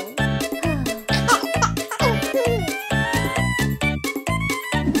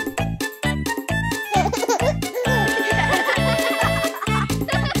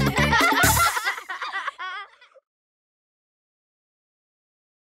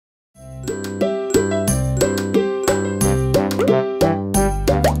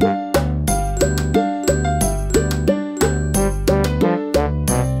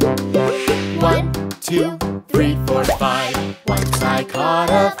 One, 2, 3, 4, 5. Once I caught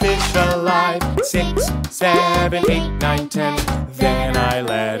a fish alive. 6, 7, 8, 9, 10. Then I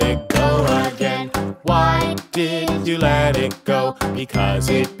let it go again. Why did you let it go? Because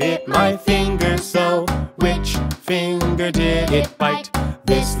it bit my finger so. Which finger did it bite?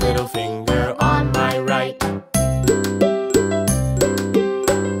 This little finger on my right.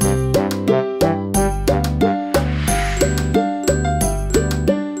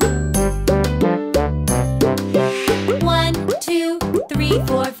 One, 2, 3,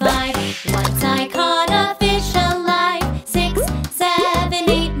 4, 5. Once I caught a fish alive. 6, 7,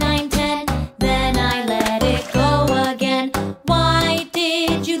 8, 9, 10. Then I let it go again. Why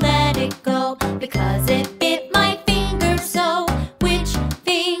did you let it go? Because it bit my finger so. Which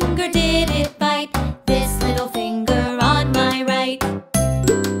finger did it bite? This little finger on my right.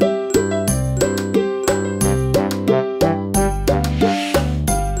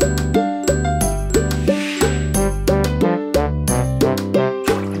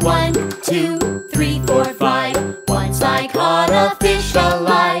 One, 2, 3, 4, 5. Once I caught a fish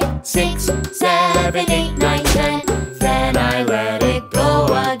alive. 6, 7, 8, 9, 10. Then I let it go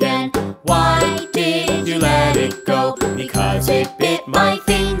again. Why did you let it go? Because it bit my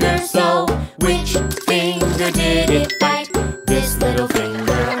finger so. Which finger did it bite? This little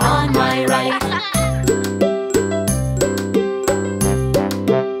finger on my right.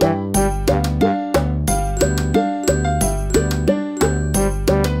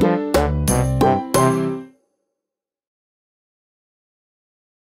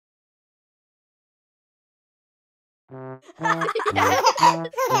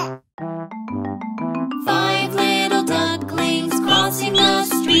 Five little ducklings crossing the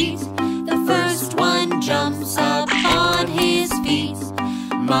street. The first one jumps up on his feet.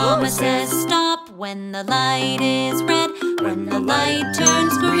 Mama says stop when the light is red. When the light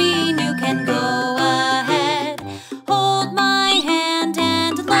turns green, you can go ahead. Hold my hand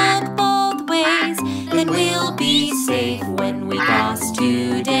and look both ways. Then we'll be safe when we cross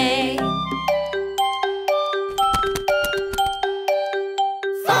today.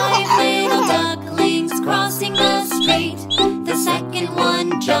 Five little ducklings crossing the street. The second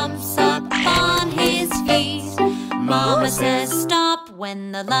one jumps up on his feet. Mama says stop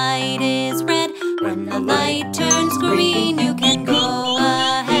when the light is red. When the light turns green, you can go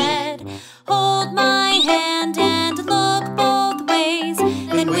ahead. Hold my hand and look both ways.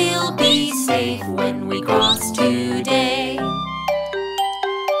 Then we'll be safe when we cross today.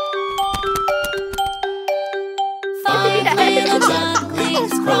 Five little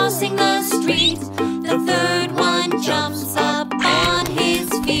ducklings crossing the street. The third one jumps up on his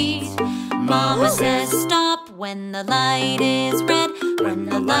feet. Mama says stop when the light is red. When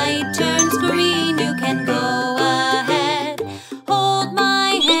the light turns green, you can go ahead. Hold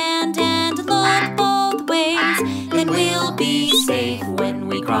my hand and look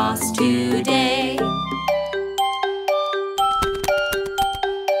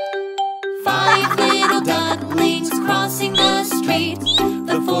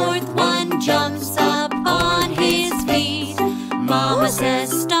jumps up on his feet. Mama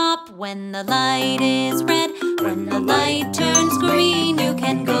says stop when the light is red. When the light turns green, you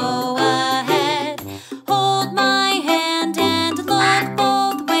can go ahead. Hold my hand and look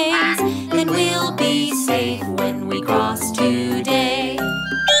both ways, then we'll be safe when we cross today.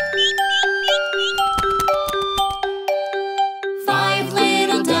 5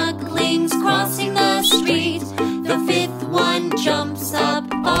 little ducklings crossing the street. The 5th one jumps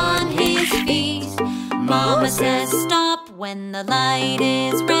up on his feet. Mama says stop when the light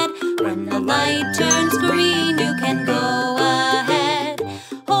is red. When the light turns green, you can go ahead.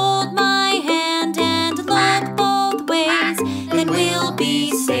 Hold my hand and look both ways, then we'll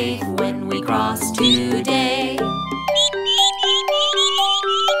be safe when we cross today.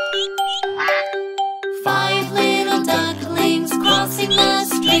 5 little ducklings crossing the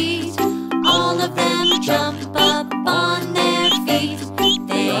street. All of them jump up on their feet.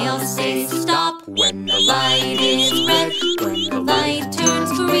 They all say stop when the light is red. When the light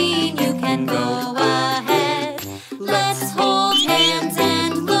turns green, you can go ahead. Let's hold hands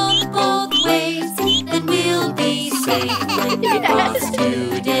and look both ways, then we'll be safe when we cross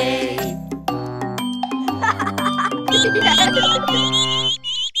today.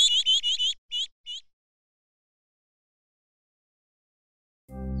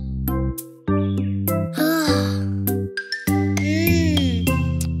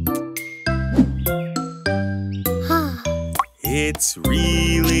 It's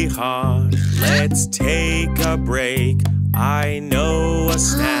really hot, let's take a break. I know a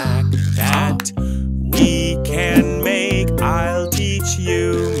snack that we can make. I'll teach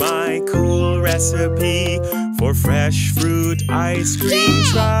you my cool recipe for fresh fruit ice cream.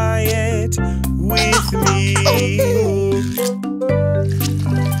 Try it with me.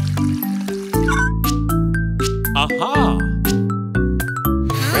 Aha!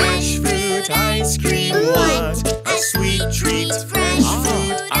 Fresh fruit ice cream, what a sweet treat. Fresh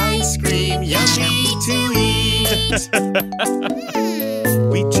fruit ice cream, yummy to eat.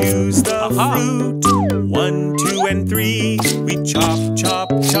 We choose the fruit, 1, 2, and 3. We chop, chop,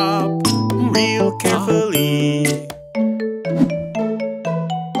 chop, real carefully.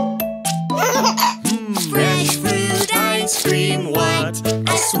 Fresh fruit ice cream, what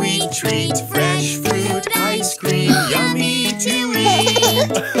a sweet treat. Fresh fruit ice cream, yummy to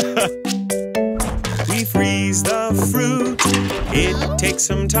eat. We freeze the fruit, it takes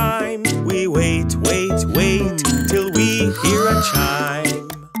some time. We wait, wait, wait till we hear a chime.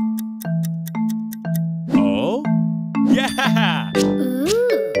 Oh, yeah!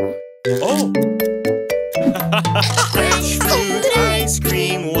 Oh! Fresh fruit ice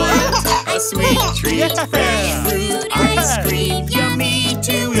cream, what a sweet treat. Fresh fruit ice cream, yummy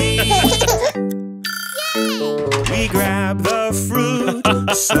to eat. We grab the fruit,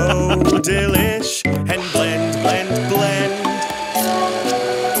 so delish, and blend, blend, blend,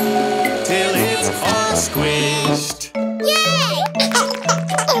 till it's all squished. Yay!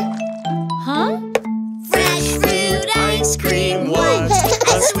 Huh? Fresh fruit Ice cream, what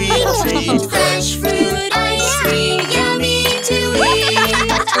a sweet treat. Fresh fruit ice cream, yummy to eat.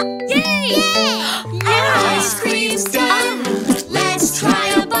 Yay! Our ice cream's done. Let's try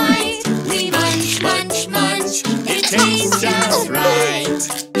a bite. We munch, munch, munch. It tastes just right.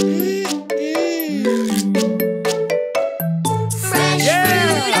 Fresh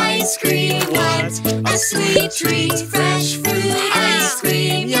fruit ice cream, what a sweet treat. Fresh fruit ice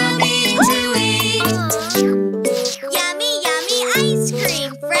cream, yummy to eat. Yummy, yummy ice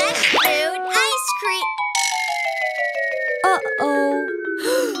cream. Fresh fruit ice cream. Uh-oh.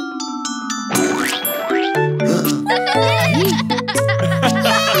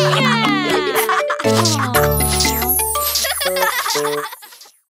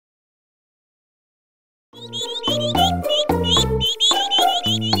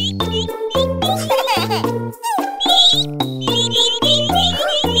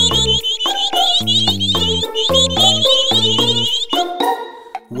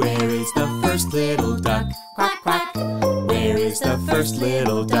 Where is the first little duck? Quack, quack. Where is the first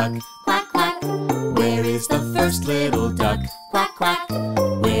little duck? Quack, quack. Where is the first little duck? Quack, quack.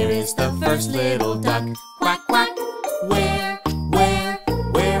 Where is the first little duck? Quack, quack. Where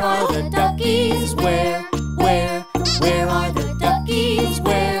are the duckies? Where are the duckies?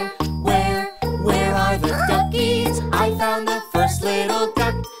 Where are the duckies? I found the first little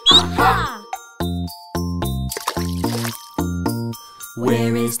duck. Aha!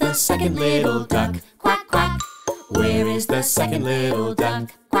 Where is the second little duck? Quack, quack. Where is the second little duck?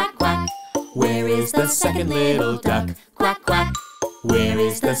 Quack, quack. Where is the second little duck? Quack, quack. Where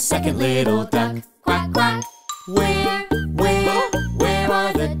is the second little duck? Quack, quack. Where are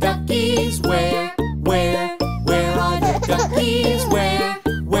are the duckies? Where are the duckies? Where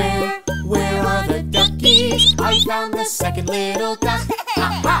are the duckies? I found the second little duck.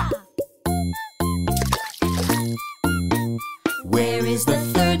 Ha ha! Where is the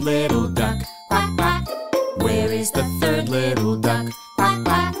third little duck? Quack, quack. Where is the third little duck? Quack,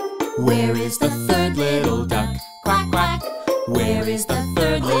 quack. Where is the third little duck? Quack, quack. Where is the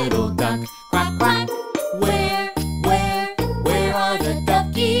third little duck? Quack, quack. Where are the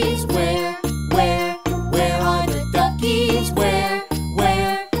duckies? Where are the duckies? Where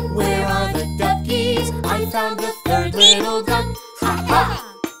are the duckies? I found the third little duck. Ha ha!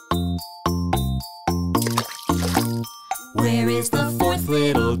 Where is the fourth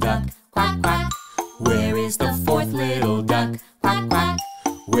little duck? Quack, quack. Where is the fourth little duck? Quack, quack.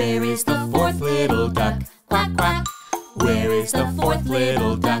 Where is the fourth little duck? Quack, quack. Where is the fourth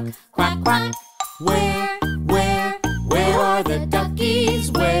little duck? Quack, quack. Where are the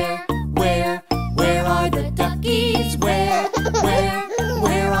duckies? Where are the duckies? Where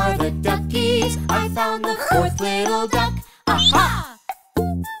are the duckies? I found the fourth little duck. Aha!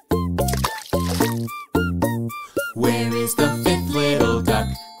 Where is the fifth little duck?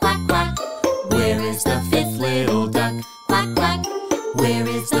 Quack, quack. Where is the fifth little duck? Quack, quack. Where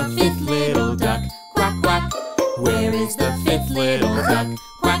is the fifth little duck? Quack, quack. Where is the fifth little duck?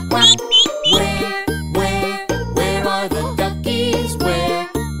 Quack, quack. Where are the duckies? Where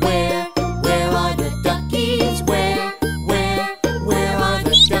are the duckies? Where are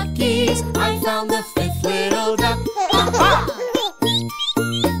the duckies? I found the fifth little duck. Aha!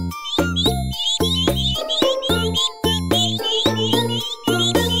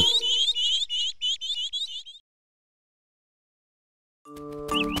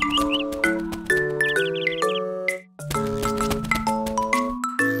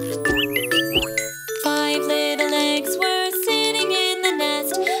 Five little eggs were sitting in the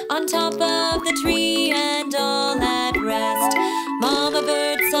nest on top of the tree and all at rest. Mama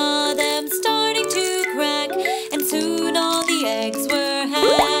bird saw them starting to crack, and soon all the eggs were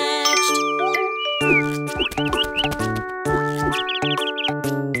hatched.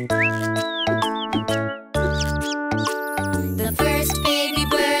 The first baby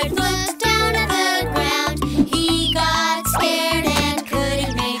bird looked down at the ground. He got scared and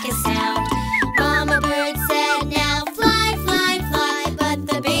couldn't make a sound. Mama bird said, "Now fly, fly, fly," but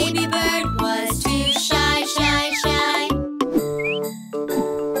the baby bird was too shy, shy, shy.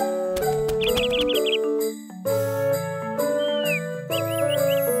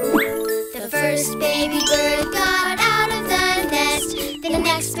 The first baby bird got out of the nest. The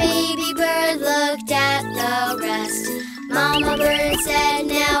next baby bird looked at the rest. Mama bird said,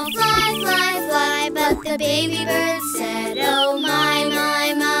 "Now fly, fly, fly," but the baby bird said, "Oh my,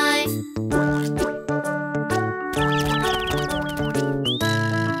 my, my."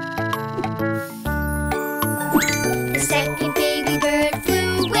 The second baby bird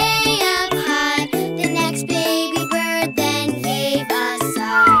flew way up high. The next baby bird then gave a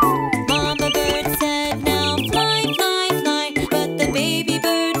sigh. Mama bird said, "Now fly, fly, fly," but the baby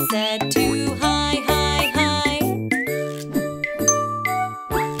bird said, "Too high, high, high."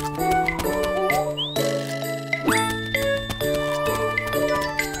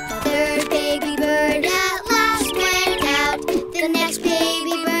 The third baby bird at last went out. The next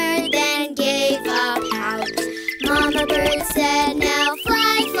baby bird then gave a pout. Mama bird said, "Now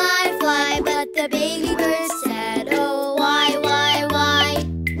fly, fly, fly," but the baby bird said, "Oh, why, why, why?"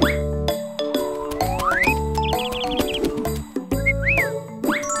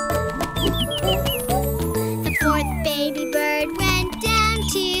 The fourth baby bird went down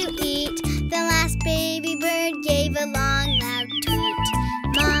to eat. The last baby bird gave a long, loud tweet.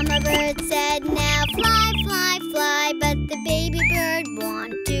 Mama bird said, "Now fly, fly, fly," but the baby bird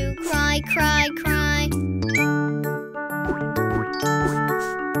wanted to cry, cry, cry.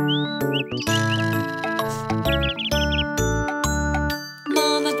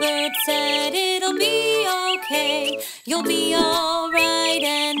 Mama bird said, "It'll be okay. You'll be alright,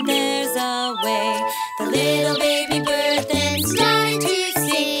 and there's a way." The little baby bird then started to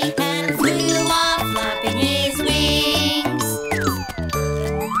sing and flew off, flapping his wings.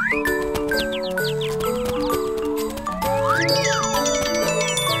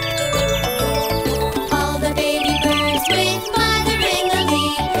 All the baby birds with mother in the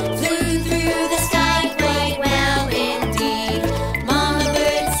lead flew through the sky quite well indeed. Mama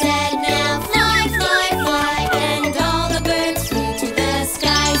bird said, "Now fly, fly, fly," and all the birds flew to the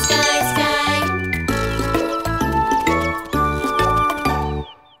sky, sky, sky.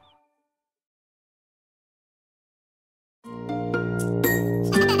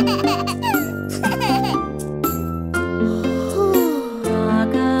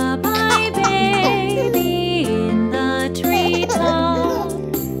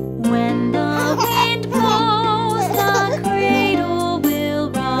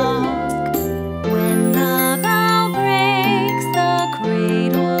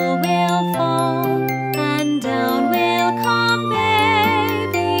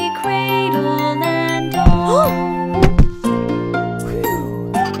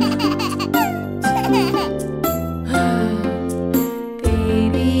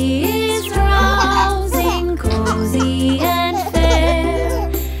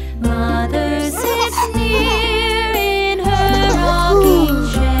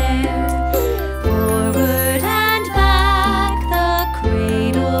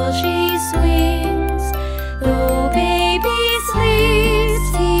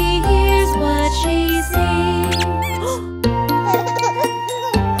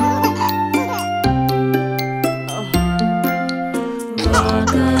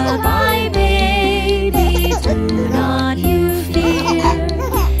 Rock-a-bye, baby, do not you fear.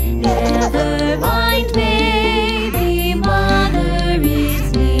 Never mind, baby, mother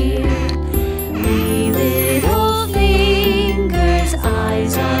is near. 3 little fingers,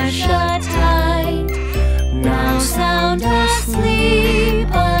 eyes are shut tight. Now sound asleep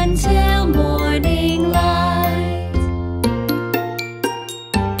until morning light.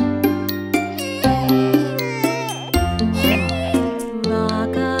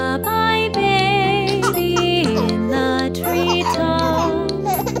 Rock-a-bye, baby, in the treetop.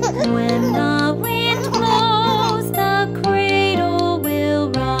 When the wind blows, the cradle will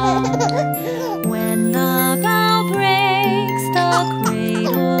rock. When the bough breaks, the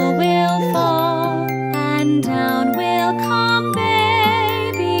cradle will fall, and down will come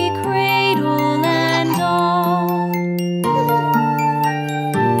baby, cradle and all.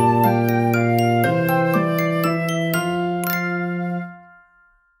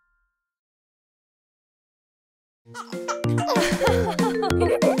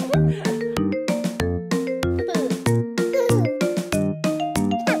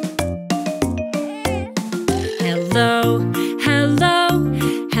 Hello, hello,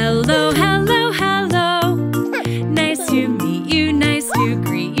 hello, hello, hello. Nice to meet you, nice to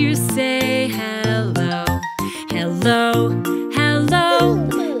greet you, say hello. Hello, hello,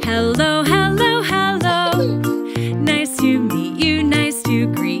 hello, hello, hello. Nice to meet you, nice to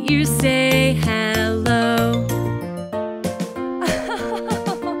greet you, say hello.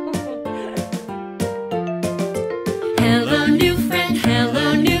 Hello, new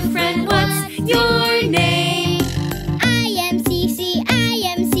friend, what's your name? I am Cece,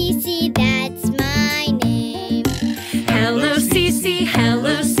 that's my name. Hello,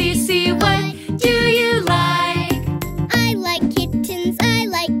 Cece, what do you like? I like kittens,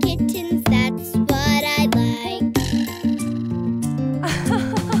 that's what I like.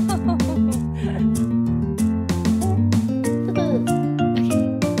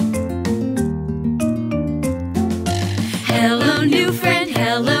 Hello,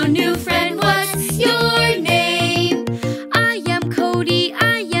 new friend, what's your name? I am Cody,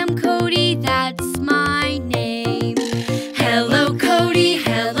 that's my name. Hello, Cody,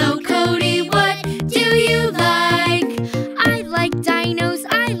 what do you like? I like dinos,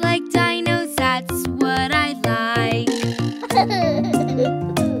 that's what I like.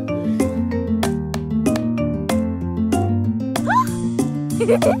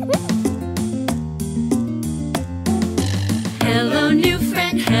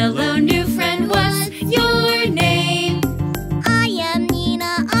 Hello, new friend, what's your name? I am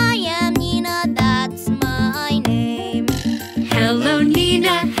Nina, that's my name. Hello,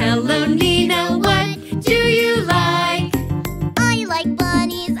 Nina, what do you like? I like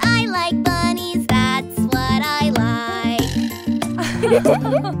bunnies, that's what I like.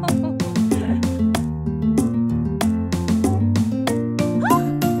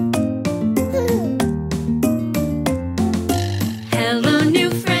 Hello,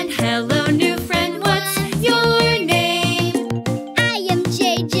 new friend, what's your name? I am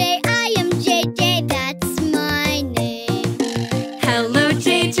JJ, that's my name. Hello,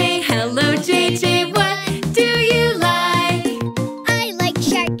 JJ, what do you like? I like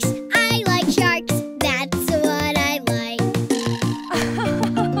sharks, that's what I like.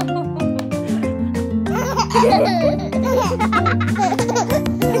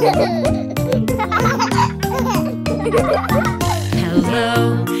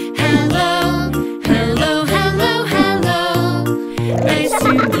 Hello, nice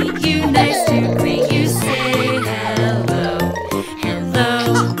to meet you, nice to greet you, say hello.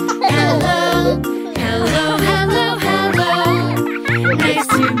 Hello, nice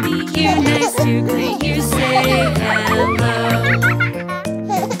to meet you, nice to greet you, say hello.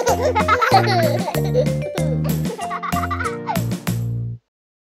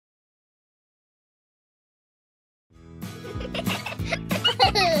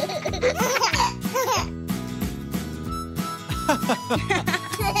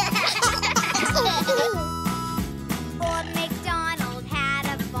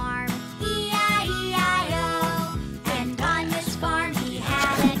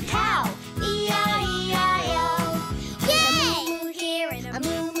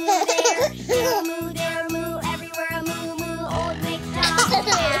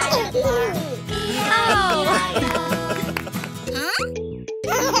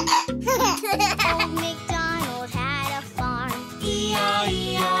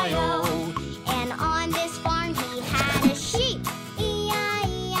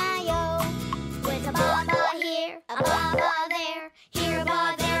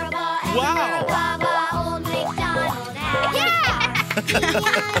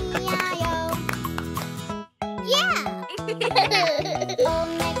 E-I-E-I-O. Yeah! Old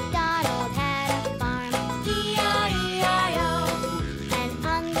MacDonald had a farm. E-I-E-I-O. And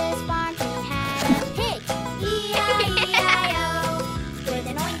on this farm he had a pig. E-I-E-I-O. With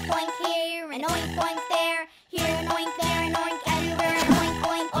an oink oink here, an oink oink there. Here an oink, there an oink, everywhere an oink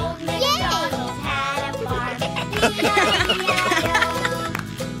oink. Old MacDonald had a farm. E-I-E-I-O.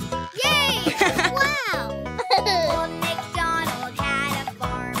 Yay! Wow! Old MacDonald had a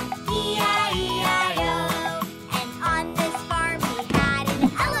farm. E-I-E-I-O. And on this farm he had an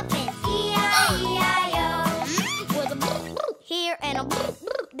elephant. E-I-E-I-O. With a bloop bloop here and a bloop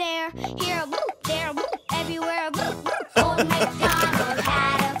bloop there. Here a bloop, there a bloop, everywhere a bloop bloop. Old MacDonald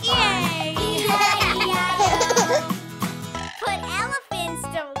had a farm. E-I-E-I-O. Put elephants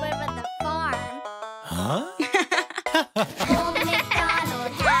to live at the farm. Huh? Old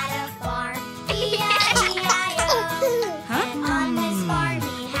MacDonald had a farm. E-I-E-I-O. And on this farm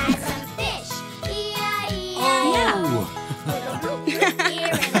he had some fish. E-I-E-I-O. With a bloop bloop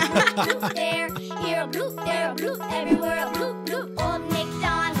here and a bloop bloop there. Here a bloop, there a bloop, everywhere a bloop bloop. Old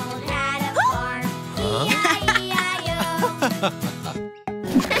MacDonald had a farm. E-I-E-I-O.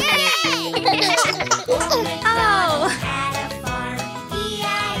 Yay! Old MacDonald had a farm.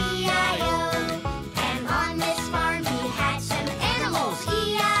 E-I-E-I-O. And on this farm he had some animals.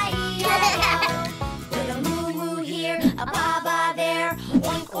 E-I-E-I-O. With a moo moo here, a ba ba there.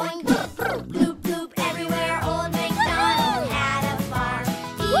 Oink oink, bloop bloop, bloop bloop everywhere. Old MacDonald had a farm.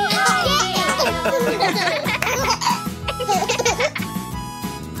 E-I-E-I-O.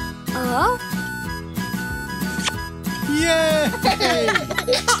 Oh? Yay!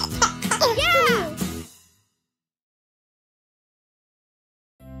 Yeah!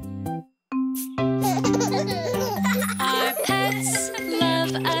 Our pets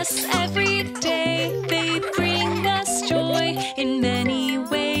love us every day. They bring us joy in many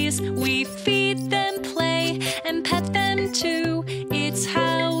ways. We feed them, play, and pet them too. It's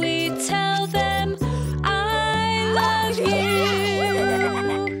how we tell them, I love you.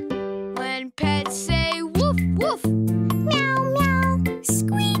 When pets say woof woof, meow meow,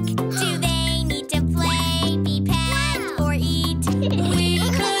 squeak, do they need to play, be pet, or eat? We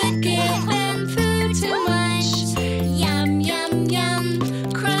could give them food to munch. Yum, yum, yum.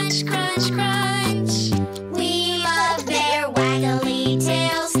 Crunch, crunch, crunch.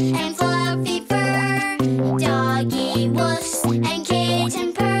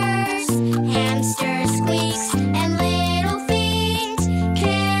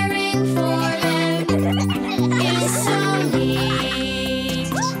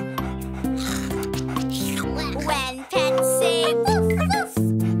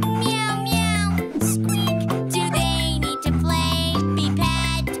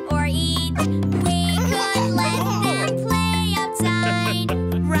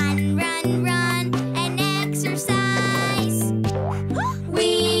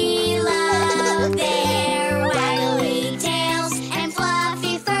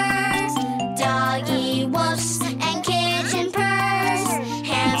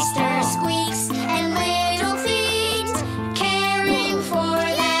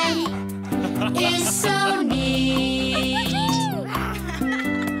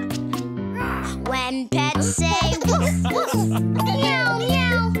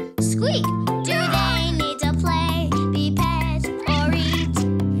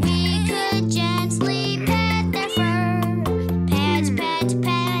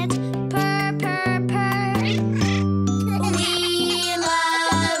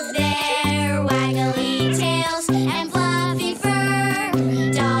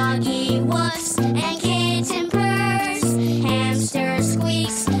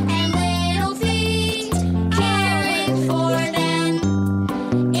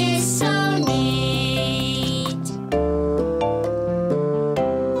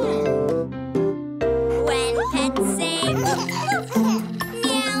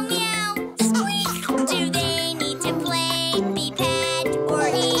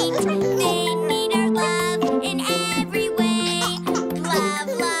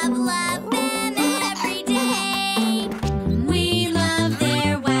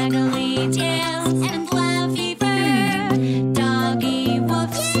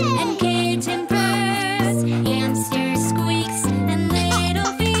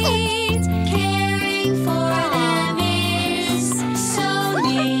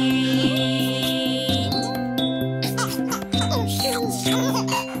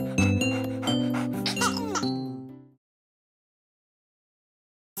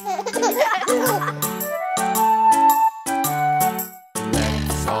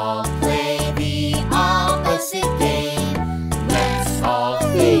 all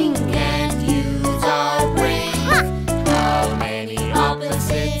think and use our brains. How many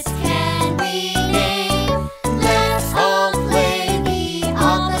opposites can we name? Let's all play the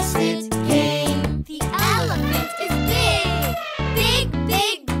opposite game. The elephant is big, big,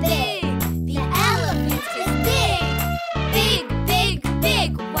 big, big. The elephant is big, big, big, big.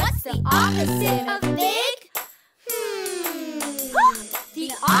 What's the opposite of big?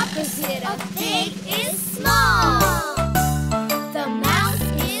 The opposite of big is small. The mouse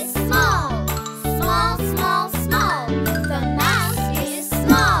is small, small, small, small. The mouse is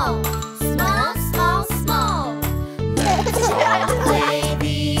small, small, small, small. Let's all play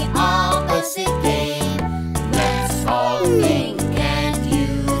the opposite game. Let's all think and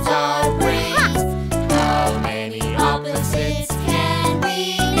use our brains. How many opposites can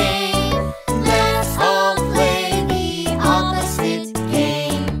we name? Let's all play the opposite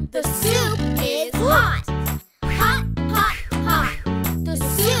game. The soup is hot, hot, hot, hot. The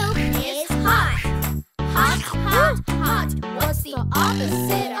soup is hot, hot, hot, hot. What's the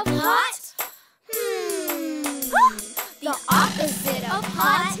opposite of hot? The opposite of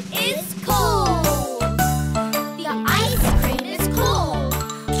hot is cold. The ice cream is cold,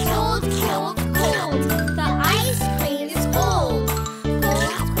 cold, cold, cold. The ice cream is cold,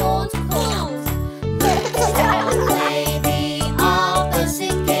 cold, cold, cold. Let's all play the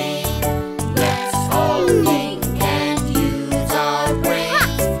opposite game. Let's all think and use our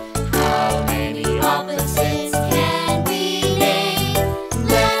brains. How many opposites can we name?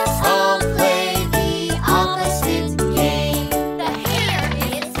 Let's all play the opposite game. The hare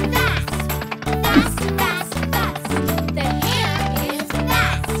is fast, fast, fast, fast. The hare is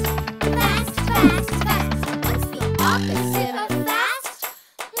fast, fast, fast, fast. What's the opposite of fast?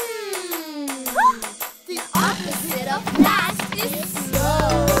 The opposite of fast is slow.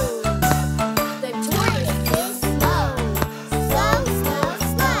 The tortoise is slow, slow, slow,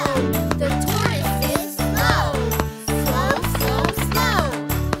 slow. The tortoise is slow, slow, slow, slow.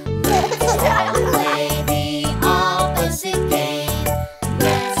 Let's all play the opposite game.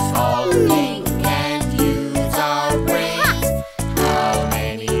 Let's all think and use our brains. How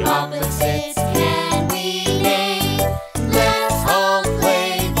many opposites can we name? Let's all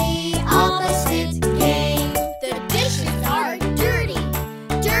play the opposite game. The dishes are dirty,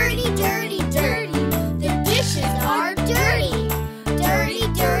 dirty, dirty, dirty. The dishes are dirty, dirty,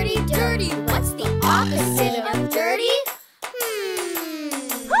 dirty, dirty. What's the opposite of dirty?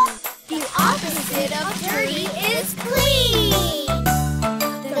 The opposite of dirty is clean.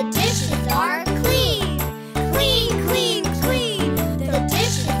 The dishes are clean, clean, clean, clean. The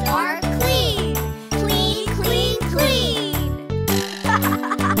dishes are clean, clean, clean, clean.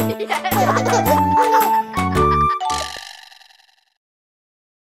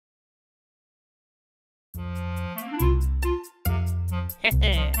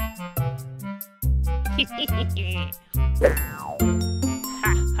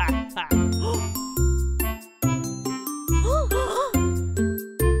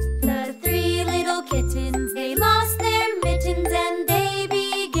 The three little kittens, they lost their mittens and they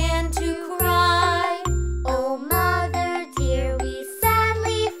began to cry. Oh, mother dear, we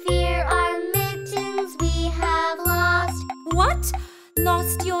sadly fear our mittens we have lost. What?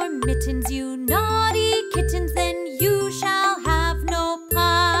 Lost your mittens, you naughty kittens, then you shall have no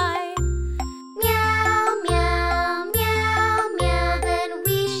pie. Meow, meow, meow, meow, then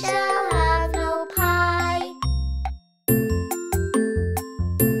we shall have no pie.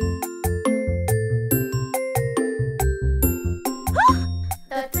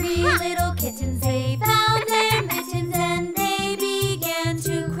 The three little kittens, they found their mittens and they began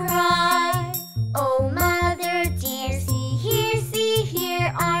to cry. Oh, mother dear, see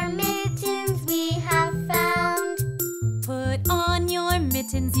here, our mittens we have found. Put on your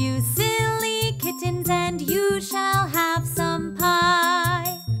mittens, you silly kittens, and you shall have some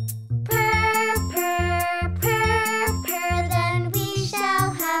pie. Purr, purr, purr, purr, then we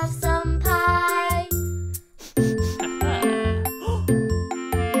shall have some pie.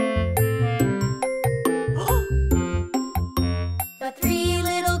 The three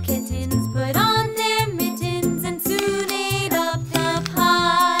little kittens put on their mittens and soon ate up the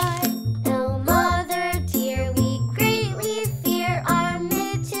pie. Oh, mother dear, we greatly fear our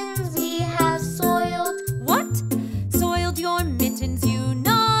mittens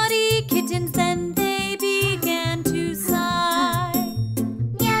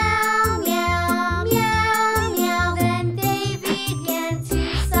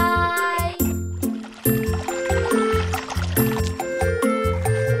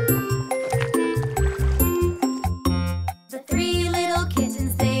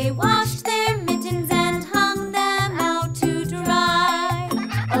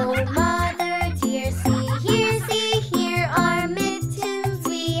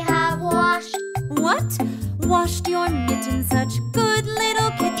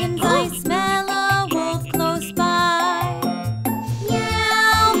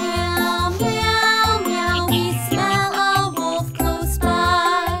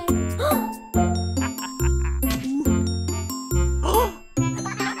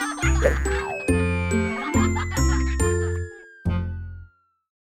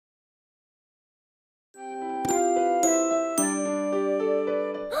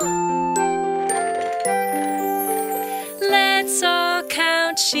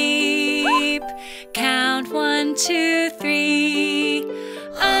sheep. Count 1, 2, 3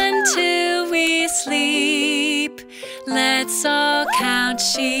 until we sleep. Let's all count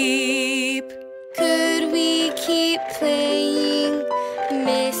sheep. Could we keep playing,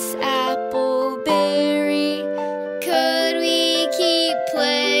 Miss Appleberry? Could we keep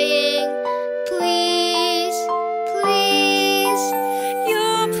playing, please, please?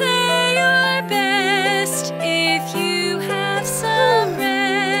 You'll play your best if you have some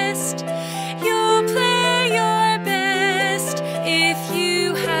rest. You'll play your best if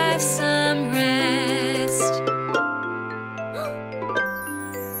you have some rest.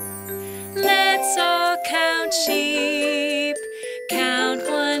 Let's all count sheep. Count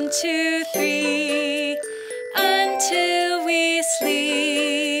 1, 2, 3 until we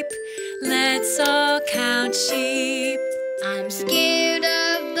sleep. Let's all count sheep. I'm scared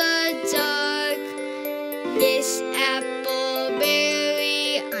of the dark, Miss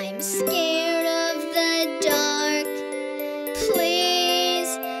Appleberry. I'm scared of the dark.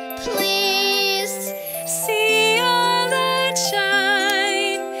 Please, please. See our light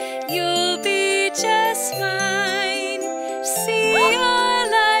shine, you'll be just fine. See our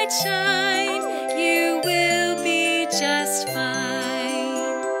light shine, you will be just fine.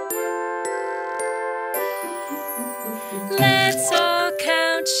 Let's all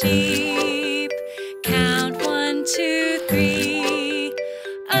count sheep. Count 1, 2, 3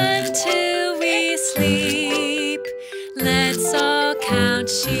 until we sleep. Let's all count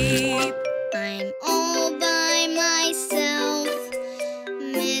sheep. I'm all by myself,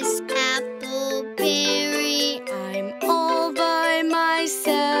 Miss Appleberry. I'm all by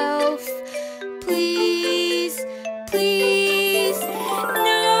myself. Please, please.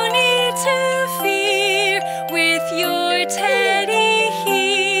 No need to fear with your teddy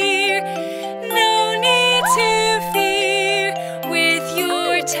here. No need to fear with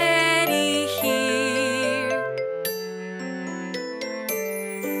your teddy here.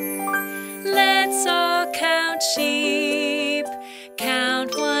 Let's all count sheep.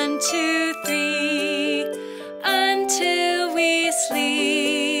 Count 1, 2, 3 until we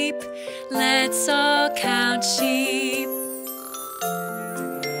sleep. Let's all count sheep.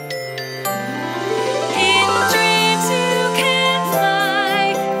 In dreams you can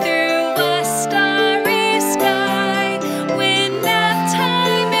fly through a starry sky. When nap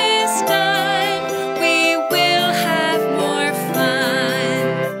time is done, we will have more fun.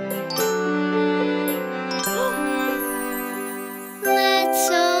 Let's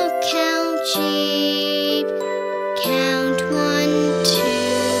all count sheep. Count 1, 2,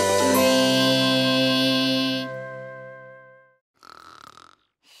 3.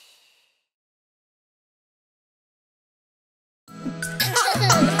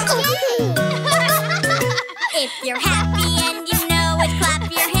 If you're happy and you know it,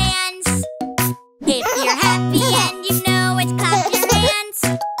 clap your hands. If you're happy and you know it, clap your hands.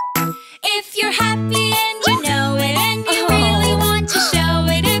 If you're happy and you know it and you really want to show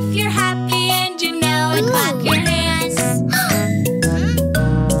it. If you're happy and you know it, clap your hands.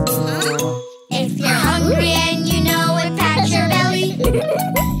 If you're hungry and you know it, pat your belly.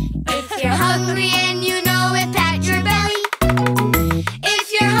 If you're hungry and you know it, pat your belly.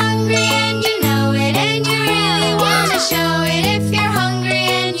 If you're hungry and you know it and you really want to show it. If you're hungry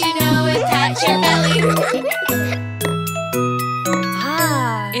and you know it, pat your belly.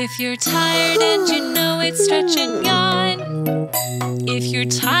 If you're tired and you know it, stretch and yawn. If you're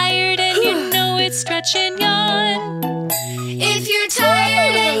tired and you know it, stretch and yawn. If you're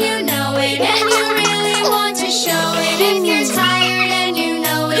tired and you know it and you really want to show it. If you're tired and you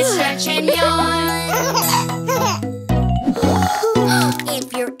know it, stretch and yawn.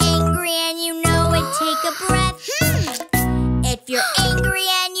 If you're angry and you know it, take a breath. If you're angry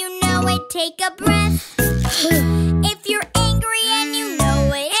and you know it, take a breath. If you're angry and you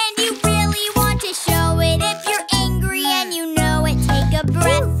know it and you really want to show it. If you're angry and you know it, take a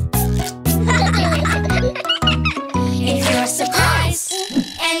breath. If you're surprised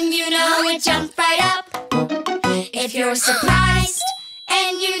and you know it, jump right up. If you're surprised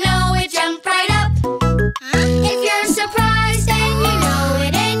and you know it, jump right up. If you're surprised and you know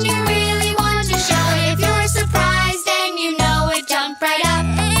it and you really want to show it. If you're surprised and you know it, jump right up.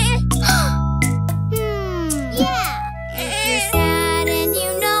 Yeah. If you're sad and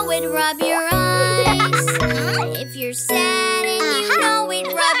you know it, rub your eyes. If you're sad and you know it,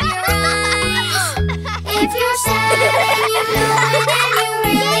 rub your eyes. If you're sad and you know it and you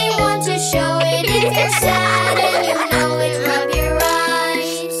really want to show it. If you're sad and you know it, rub your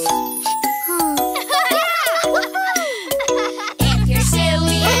eyes. If you're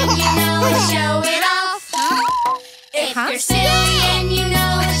silly and you know it, show it off. If you're silly and you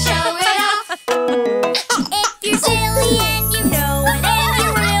know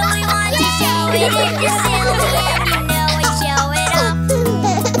And if you're silly and you know it, show it off.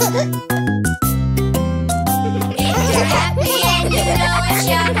 If you're happy and you know it,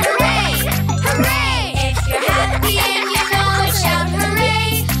 shout hooray! Hooray! If you're happy and you know it, shout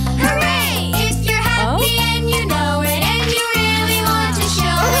hooray! Hooray! If you're happy and you know it and you really want to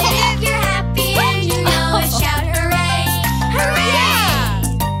show it, if you're happy and you know it, shout hooray! Hooray!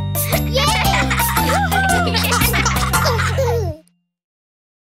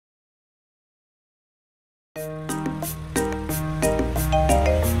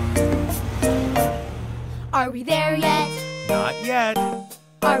 Are we there yet? Not yet.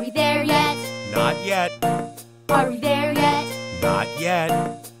 Are we there yet? Not yet. Are we there yet? Not yet.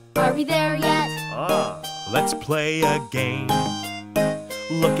 Are we there yet? Let's play a game.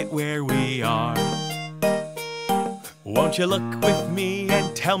 Look at where we are. Won't you look with me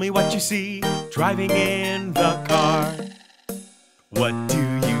and tell me what you see driving in the car? What do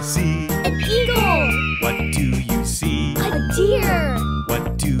you see? An eagle! What do you see? A deer!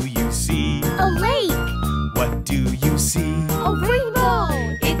 What do you see? A lake! What do you see? A rainbow!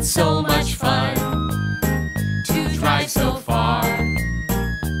 It's so much fun to drive so far.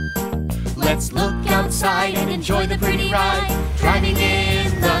 Let's look outside and enjoy the pretty ride driving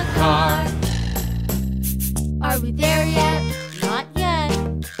in the car. Are we there yet? Not yet.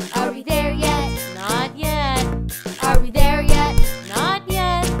 Are we there yet? Not yet. Are we there yet? Not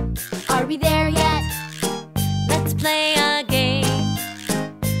yet. Are we there yet? Let's play a game.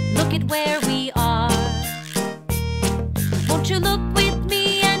 Look at where we are. Won't you look with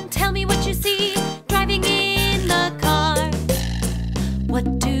me and tell me what you see driving in the car?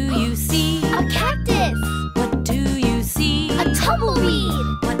 What do you see? A cactus! What do you see? A tumbleweed!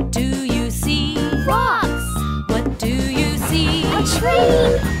 What do you see? Rocks! What do you see? A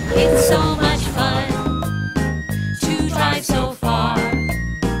tree! It's so much fun to drive so far.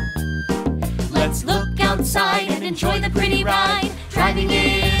 Let's look outside and enjoy the pretty ride driving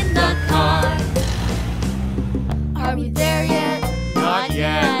in the car. Are we there yet? Not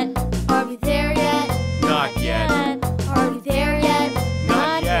yet. Are we there yet? Not yet. Are we there yet?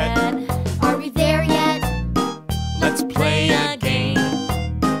 Not yet. Are we there yet? Let's play a game.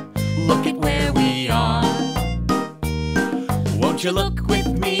 Look at where we are. Won't you look with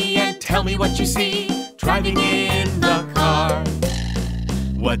me and tell me what you see driving in the car?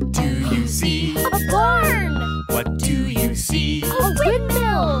 What do you see? A barn! What do you see? A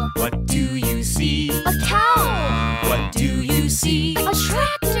windmill! What do you see? A cow! What do you see? A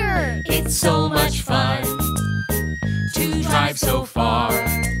tractor! It's so much fun to drive so far.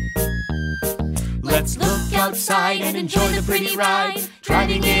 Let's look outside and enjoy the pretty ride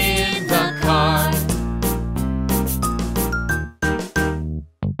driving in the car.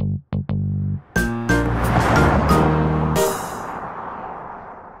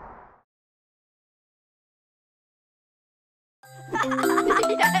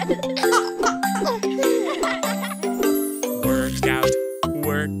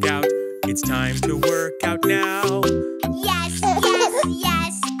 Work out, it's time to work out now. Yes, yes,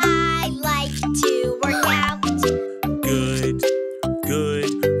 yes, I like to work out.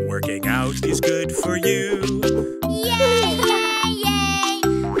 Good, working out is good for you. Yay, yay, yay,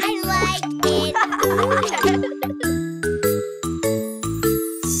 I like it.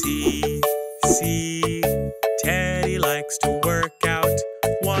 See, Teddy likes to work out.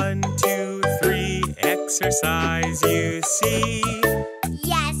 1, 2, 3, exercise, you see.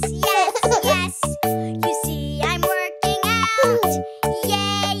 Yes, yes, yes, you see I'm working out.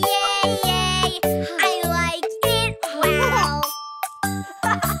 Yay, yay, yay, I like it, wow.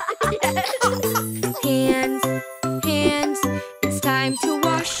 Hands, it's time to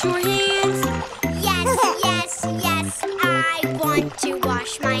wash your hands. Yes, yes, yes, I want to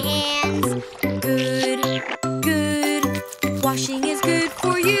wash my hands. Good, washing is good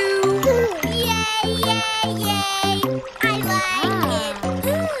for you. Yay, yay, yay, I like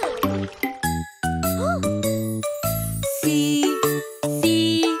it. See,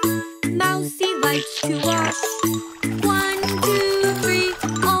 Mousy likes to wash. 1, 2, 3,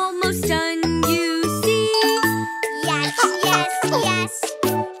 almost done, you see. Yes, yes, yes,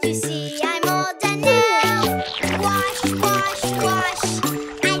 you see I'm all done now. Wash, wash, wash,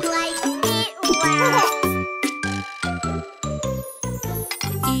 I like it, wow.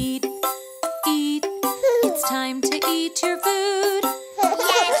 Eat, it's time to eat your food.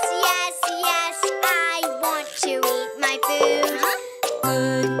 Yes, yes, yes, I want to eat my food.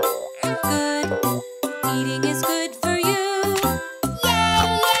 Good, eating is good for you. Yay,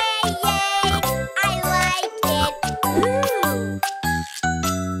 yay, yay, I like it.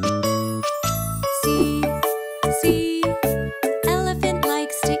 See, elephant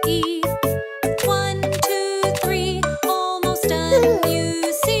likes to eat.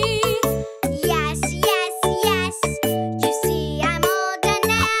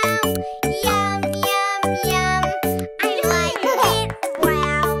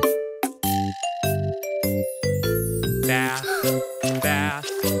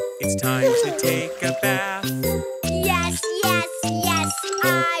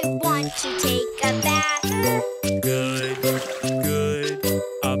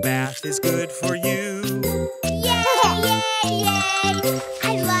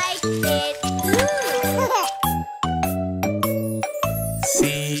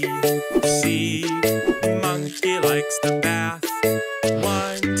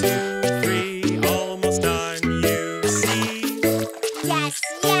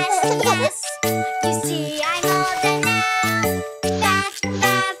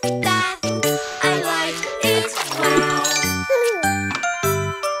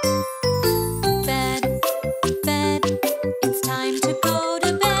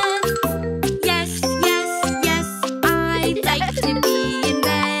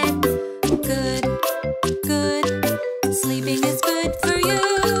 for you.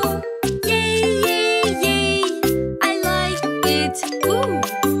 Yay, yay, yay, I like it. Ooh.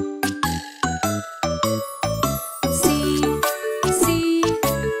 See, see,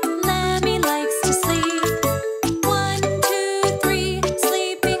 Lemmy likes to sleep. 1, 2, 3,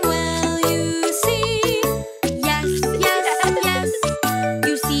 sleeping well, you see. Yes, yes, yes,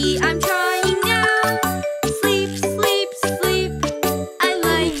 you see I'm trying now. Sleep, sleep, sleep, I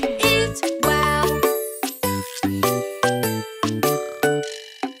like it, wow.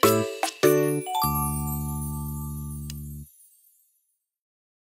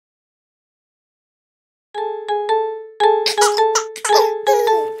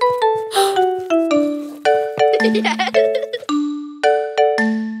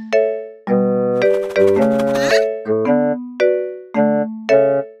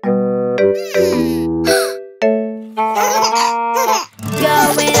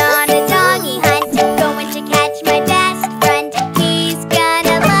 Going on a doggy hunt, going to catch my best friend. He's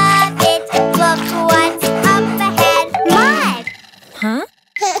gonna love it. Look what's up ahead. Mud! Huh?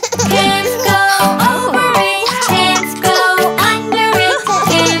 Can't go over it, can't go under it,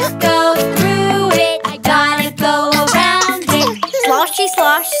 can't go through it. I gotta go around it. Sloshy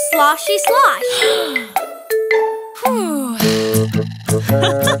slosh, sloshy slosh. Whew.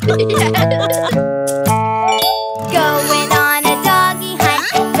 Going on a doggy hunt,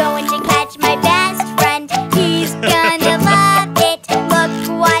 going to catch my best friend. He's gonna love it. Look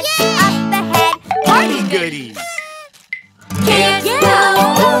what's up ahead. Party goodies. Can't go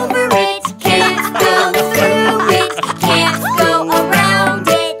over it, can't go through it, can't go around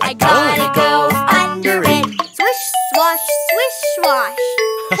it. I gotta go under it. Swish, swash, swish, swash.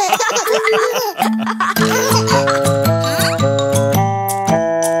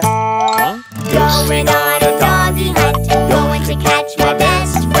 Going on a doggy hunt, going to catch my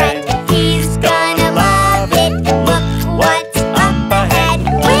best friend. He's gonna love it. Look what's up ahead.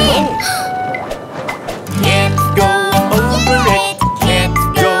 Win! Can't go over it, can't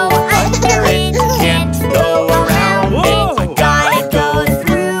go under it, can't go around it. I gotta go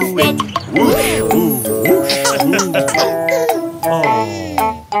through it. Whoosh, whoosh, whoosh.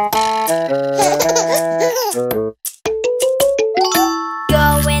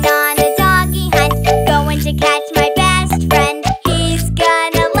 Going on a doggy hunt, going to catch my best friend. He's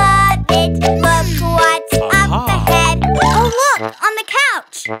gonna love it. Look what's up ahead. Oh look, on the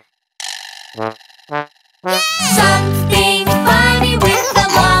couch. Something funny with a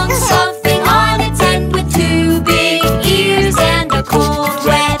long something on its end, with 2 big ears and a cold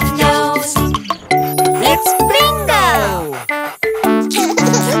wet nose. It's Bingo!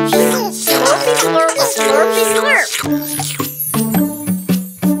 Slurpy slurp, slurpy slurp.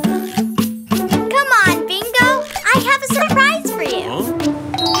 Come on, Bingo! I have a surprise for you.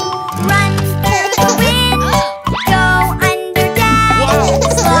 Run through the wind, go under dash,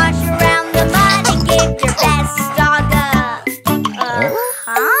 slosh around the mud and give your best dog a...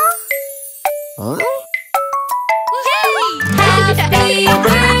 huh? Happy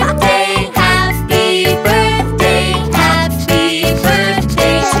birthday, happy birthday, happy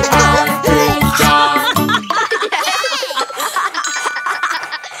birthday to our good dog.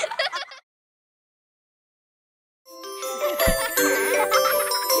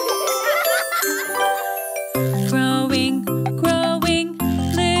 Growing, growing,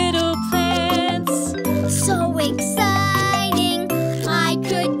 little plants. So exciting, I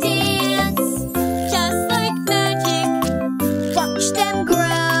could dance just like magic. Watch them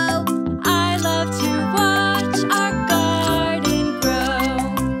grow. I love to watch our garden grow.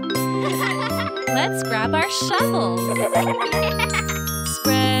 Let's grab our shovels.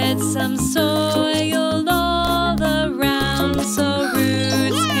 Spread some soil all around so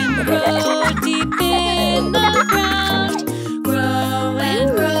roots can grow deep in the ground. Grow and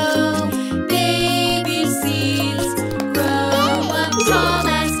grow, baby seeds. Grow up tall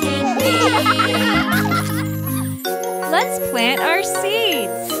as can be. Let's plant our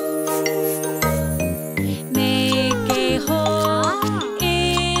seeds. Make a hole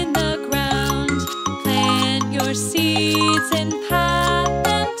in the ground. Plant your seeds and pat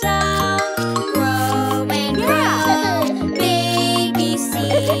them down. Grow and grow, baby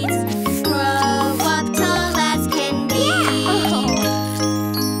seeds. Grow up tall as can be.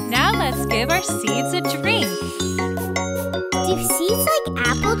 Now let's give our seeds a drink. Do seeds like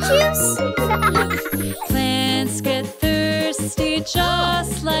apple juice? Plants get thirsty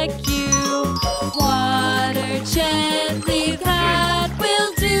just like you. Water gently, that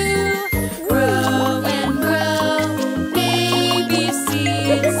will do. Grow and grow, baby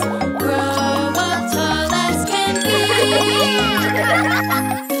seeds. Grow up tall as can be.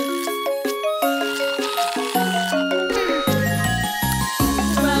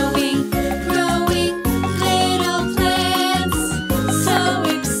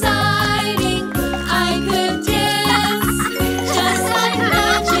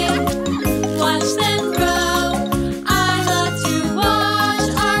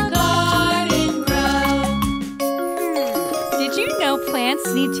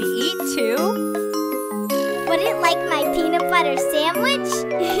 plants need to eat too? Would it like my peanut butter sandwich?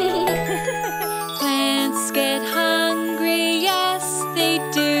 Plants get hungry, yes they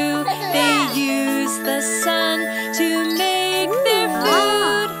do. They use the sun to make their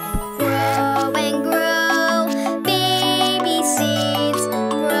food. Grow and grow, baby seeds.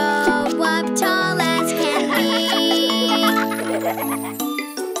 Grow up tall as can be.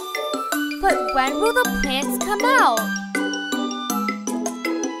 But when will the plants come out?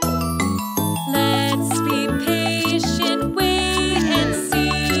 Let's be patient, wait and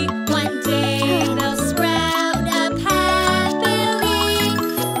see. One day they'll sprout up happily.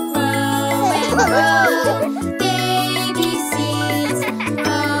 Grow and grow, baby seeds.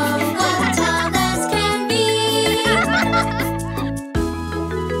 Grow up tall as can be.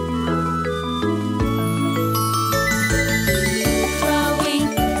 Growing,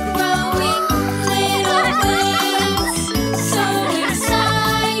 growing, little plants. So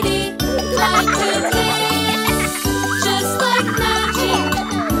exciting, like a dance. Just like magic,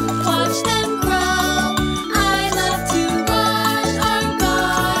 watch them grow. I love to watch our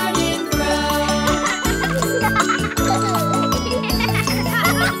garden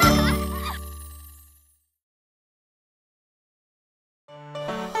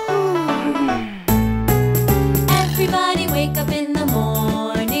Everybody wake up in the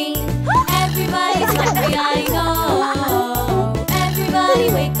morning. Everybody's hungry, I know. Everybody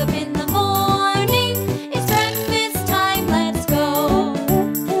wake up in the morning. It's breakfast time, let's go.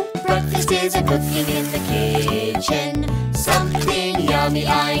 Breakfast is a cooking in the kitchen. Something yummy,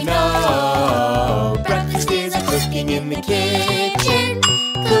 I know. Breakfast is a cooking in the kitchen.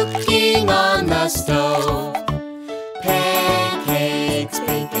 Cooking on the stove. Pancakes,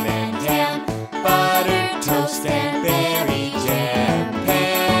 bacon and ham. Buttered toast and berry jam.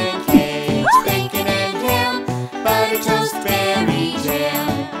 Pancakes, bacon and ham. Buttered toast, berry jam.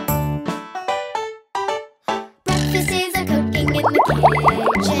 Breakfast is a cooking in the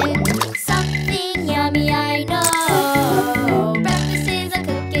kitchen. Something yummy, I know. Breakfast is a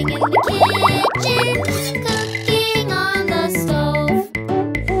cooking in the kitchen. Cooking on the stove.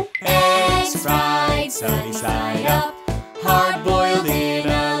 Eggs fried sunny side up. Hard boiled in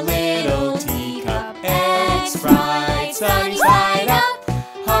a little teacup. Eggs fried sunny side up.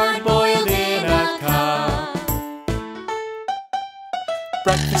 Hard boiled in a cup.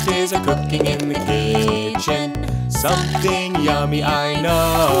 Breakfast is a cooking in the kitchen. Something yummy, I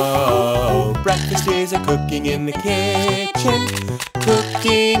know. Breakfast is a cooking in the kitchen.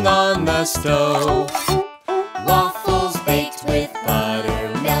 Cooking on the stove. Waffles baked with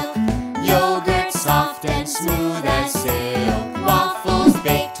buttermilk. Yogurt soft and smooth as silk. Waffles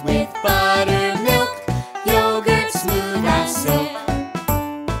baked with buttermilk. Yogurt smooth as silk.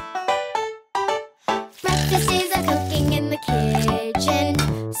 Breakfast is a cooking in the kitchen.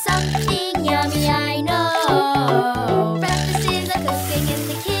 Something yummy, I know. Breakfast is a cooking in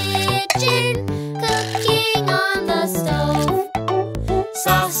the kitchen. Cooking on the stove.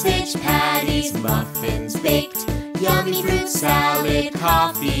 Sausage patties, muffins baked. Yummy fruit salad,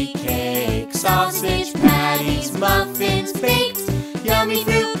 coffee cake. Sausage patties, muffins baked. Yummy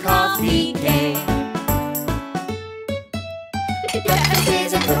fruit coffee cake. Breakfast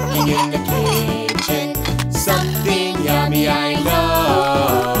is a cooking in the kitchen. Something yummy, I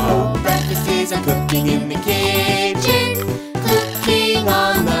know. Breakfast is a cooking in the kitchen. Cooking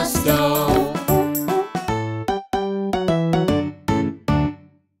on the stove.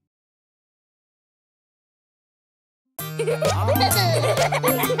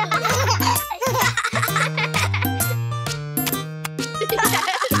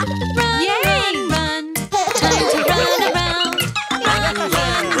 Yay! Run, time to run around. Run,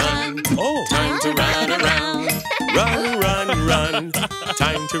 run, run. Oh, time to run around. Run, run, run.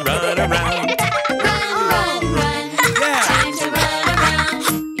 Time to run around. Run, run, run. Yeah. Time to run around.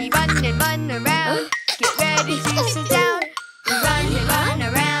 We run and run around. Get ready to sit down. We run and run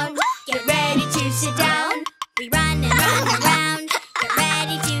around. Get ready to sit down. We run and run around. Get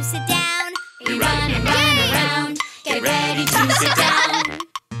ready to sit down. We run and run around. Get ready to sit down.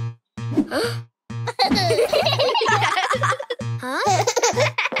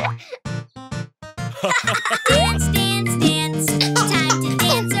 Dance, dance, dance. Time to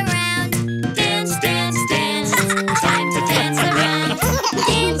dance around. Dance, dance, dance. Time to dance around.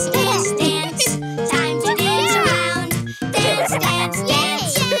 Dance, dance, dance. Time to dance around. Dance, dance,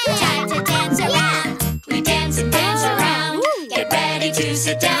 dance. Time to dance around. We dance and dance around. Get ready to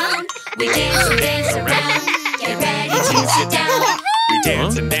sit down. We dance and dance around. Get ready to sit down. We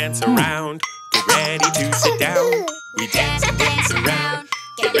dance and dance around. Get ready to sit down. We dance and dance around.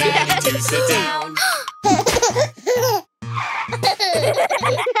 Get ready to sit down.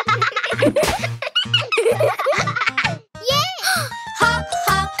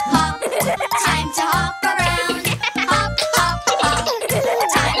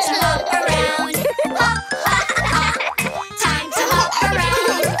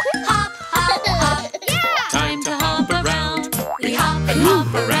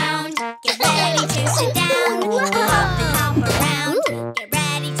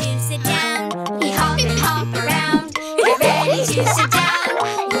 to sit down.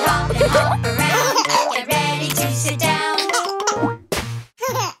 We'll hop and hop around. Get ready to sit down.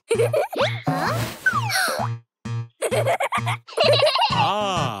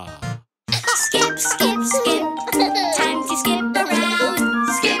 Skip, skip, skip. Time to skip around.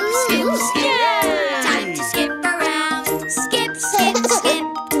 Skip, skip, skip. Time to skip around. Skip, skip, skip.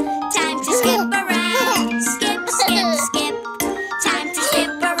 Time to skip around. Skip, skip, skip. Time to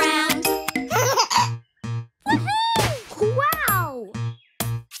skip around. Wow!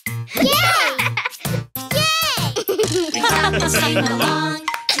 Yay! We clap and sing along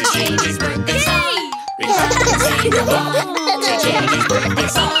to Jamie's birthday song. We clap and sing along to Jamie's birthday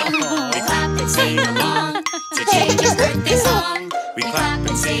song. We clap and sing along to Jamie's birthday song. We clap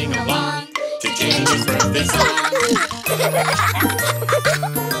and sing along to Jamie's birthday song.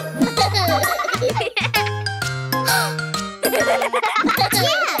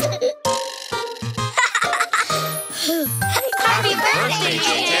 Happy birthday,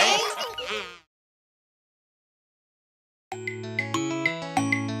 JJ!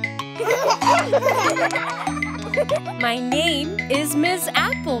 My name is Miss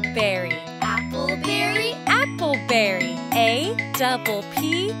Appleberry. Appleberry, Appleberry. APPLE.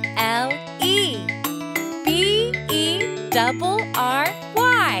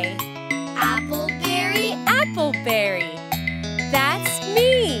 BERRY. Appleberry. Appleberry. That's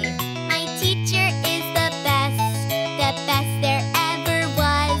me. My teacher is the best there ever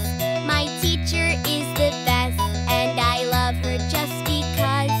was. My teacher is the best, and I love her just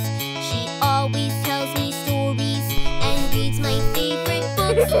because. She always tells me stories and reads my favorite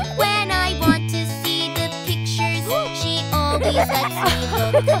books. When I want to see the pictures, she always lets me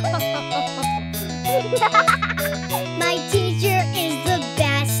look. My teacher is the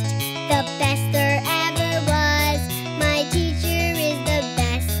best there ever was. My teacher is the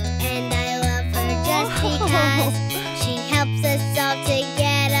best, and I love her just because. She helps us all to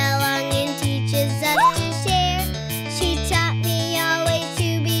get along and teaches us to share. She taught me always to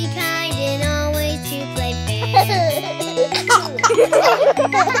be kind and always to play fair.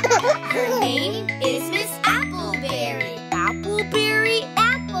 Her name is Miss Appleberry. Appleberry.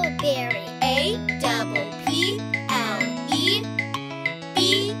 Appleberry. APPLEBERRY.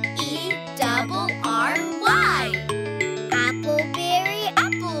 Appleberry.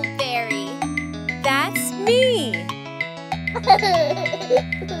 Appleberry. That's me.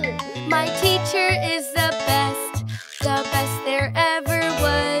 My teacher is the best there ever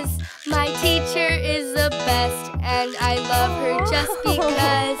was. My teacher is the best, and I love her just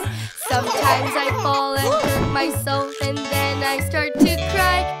because. Sometimes I fall and hurt myself, and then I start to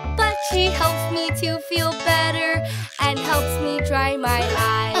cry. But she helps me to feel better and helps me dry my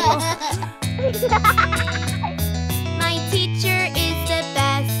eyes. My teacher is the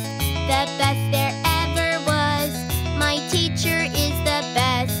best there ever was. My teacher is the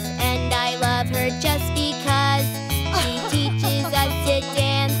best, and I love her just because. She teaches us to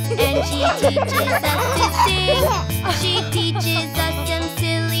dance, and she teaches us to sing. She teaches us some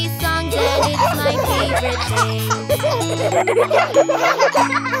silly songs, and it's my favorite thing.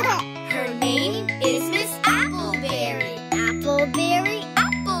 Her name is Miss Appleberry. Appleberry.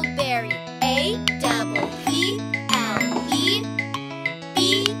 Appleberry. APPLEBERRY.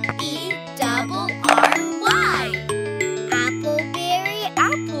 Appleberry.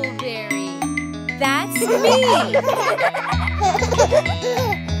 Appleberry. That's me.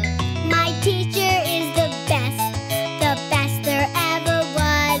 My teacher is the best there ever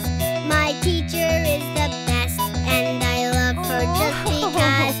was. My teacher is the best, and I love her just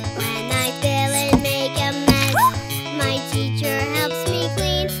because. When I fail and make a mess, my teacher helps me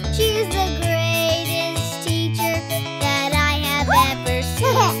clean. She's the greatest teacher that I have ever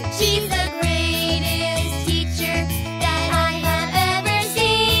seen. She's the greatest teacher that I have ever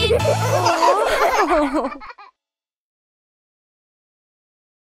seen.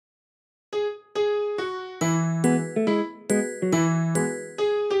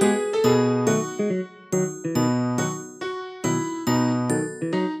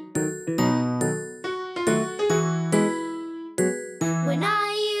 When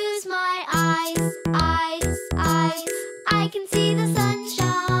I use my eyes, I can see the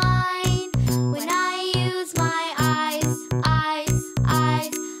sunshine. When I use my eyes,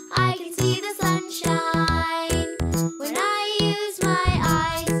 I can see the sunshine. When I use my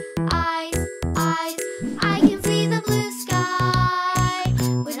eyes, I can see the blue sky.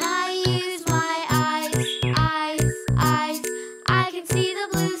 When I use my eyes, I can see the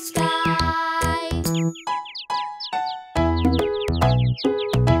blue sky.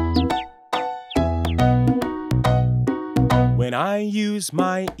 When I use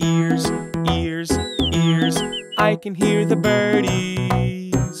my ears, I can hear the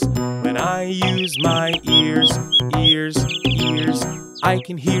birdies. When I use my ears, ears, ears, I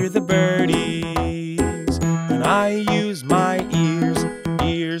can hear the birdies. When I use my ears,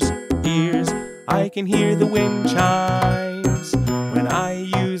 ears, ears, I can hear the wind chimes. When I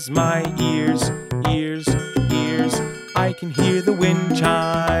use my ears, ears, ears, I can hear the wind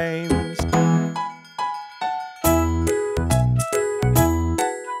chimes.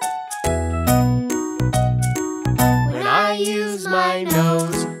 When I use my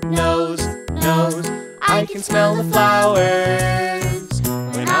nose, nose, nose, I can smell the flowers.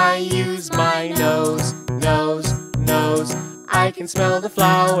 When I use my nose, nose, nose, I can smell the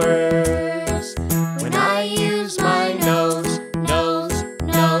flowers. When I use my nose, nose,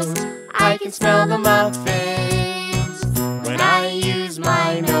 nose, I can smell the muffins. When I use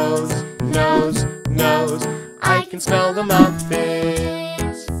my nose, nose, nose, I can smell the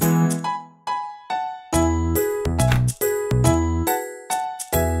muffins.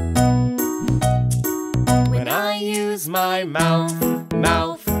 When I use my mouth,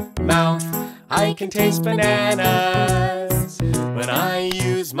 mouth, mouth, I can taste bananas. When I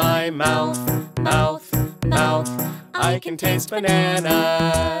use my mouth, mouth, mouth, I can taste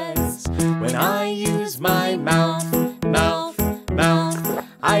bananas. When I use my mouth, mouth, mouth,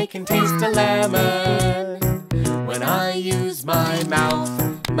 I can taste a lemon. When I use my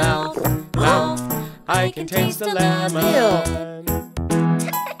mouth, mouth, mouth, I can taste a lemon.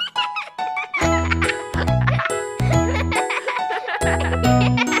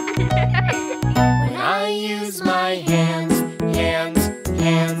 When I use my hands, hands,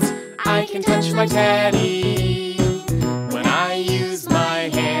 hands, I can touch my teddy. When I use my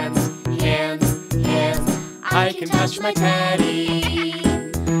hands, hands, hands, I can touch my teddy.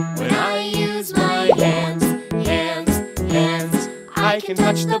 When I use my hands, hands, hands, I can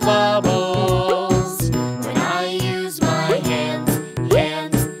touch the bubbles. When I use my hands,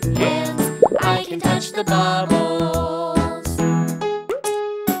 hands, hands, I can touch the bubbles.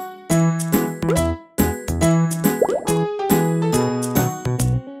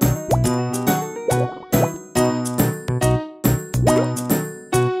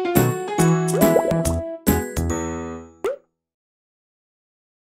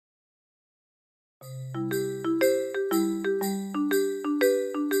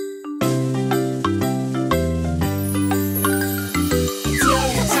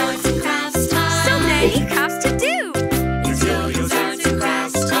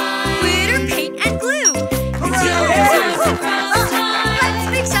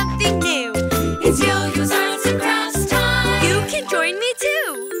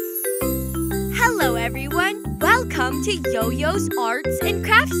 to YoYo's Arts and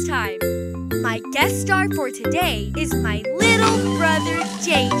Crafts Time. My guest star for today is my little brother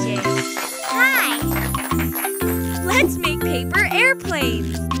JJ. Hi! Let's make paper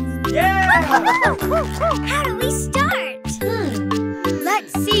airplanes. Yeah! How do we start?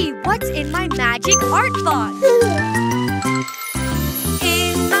 Let's see what's in my magic art box.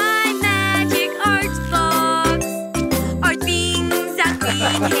 In my magic art box are things that we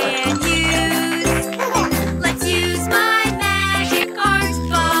can use. Let's use my magic art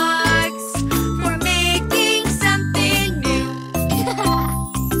box for making something new.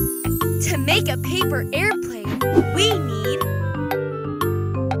 To make a paper airplane, we need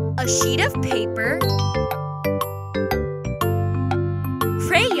a sheet of paper,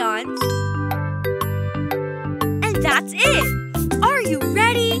 crayons, and that's it. Are you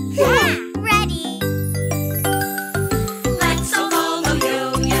ready? Yeah, ready. Let's all follow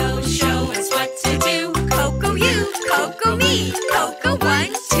Yo-Yo, show us what to do. Coco you, Coco me, Coco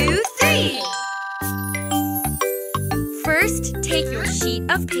 1, 2, 3. First, take your sheet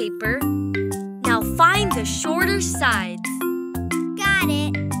of paper. Now find the shorter sides. Got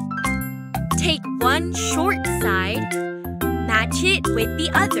it. Take one short side, match it with the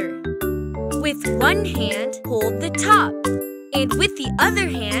other. With one hand, hold the top, and with the other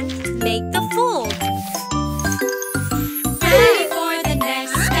hand, make the fold. Ready for the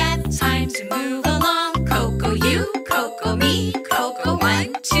next step, time to move along. Coco you, Coco me, Coco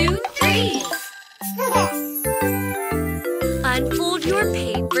 1, 2, 3. Unfold your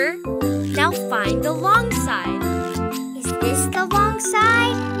paper. Now find the long side. Is this the long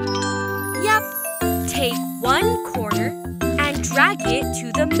side? Yep. Take one corner and drag it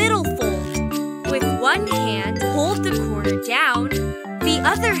to the middle fold. With one hand, hold the corner down. The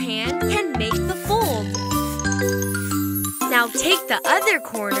other hand can make the fold. Now take the other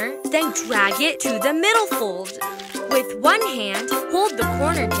corner, then drag it to the middle fold. With one hand, hold the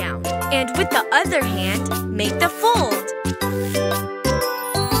corner down. And with the other hand, make the fold.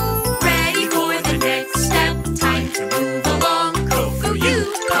 Ready for the next step, time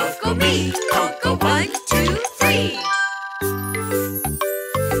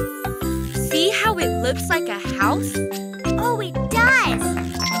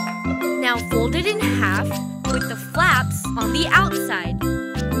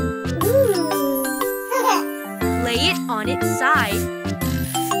on its side.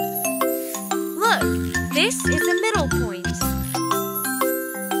 Look, this is a middle point.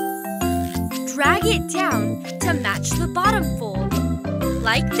 Drag it down to match the bottom fold,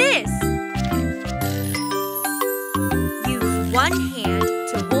 like this. Use one hand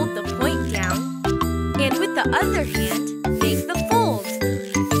to hold the point down, and with the other hand, make the fold.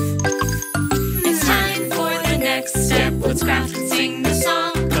 It's time for the next step. Let's craft and sing the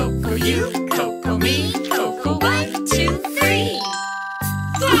song. Coco you, Coco me, Coco 1, 2, 3.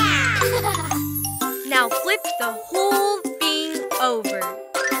 Yeah! Now flip the whole thing over.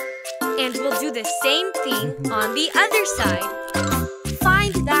 And we'll do the same thing on the other side.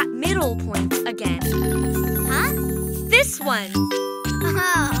 Find that middle point again. Huh? This one.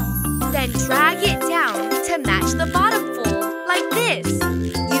 Oh. Then drag it down to match the bottom fold, like this.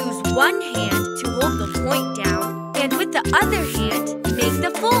 Use one hand to hold the point down, and with the other hand, make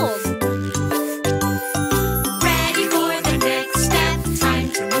the fold. Ready for the next step. Time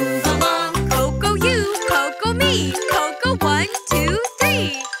to move along. Coco you, Coco me, Coco 1, 2,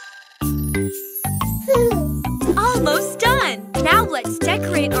 3. Almost done! Now let's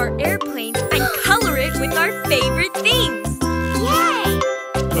decorate our airplane and color it with our favorite things. Yay!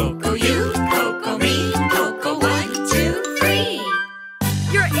 Coco you, Coco me, Coco 1, 2, 3.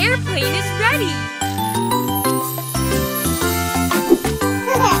 Your airplane is ready!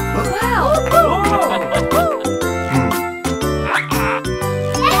 Wow!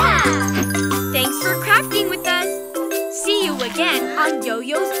 Yeah! Thanks for crafting with us! See you again on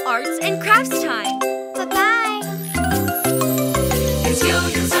YoYo's Arts and Crafts Time!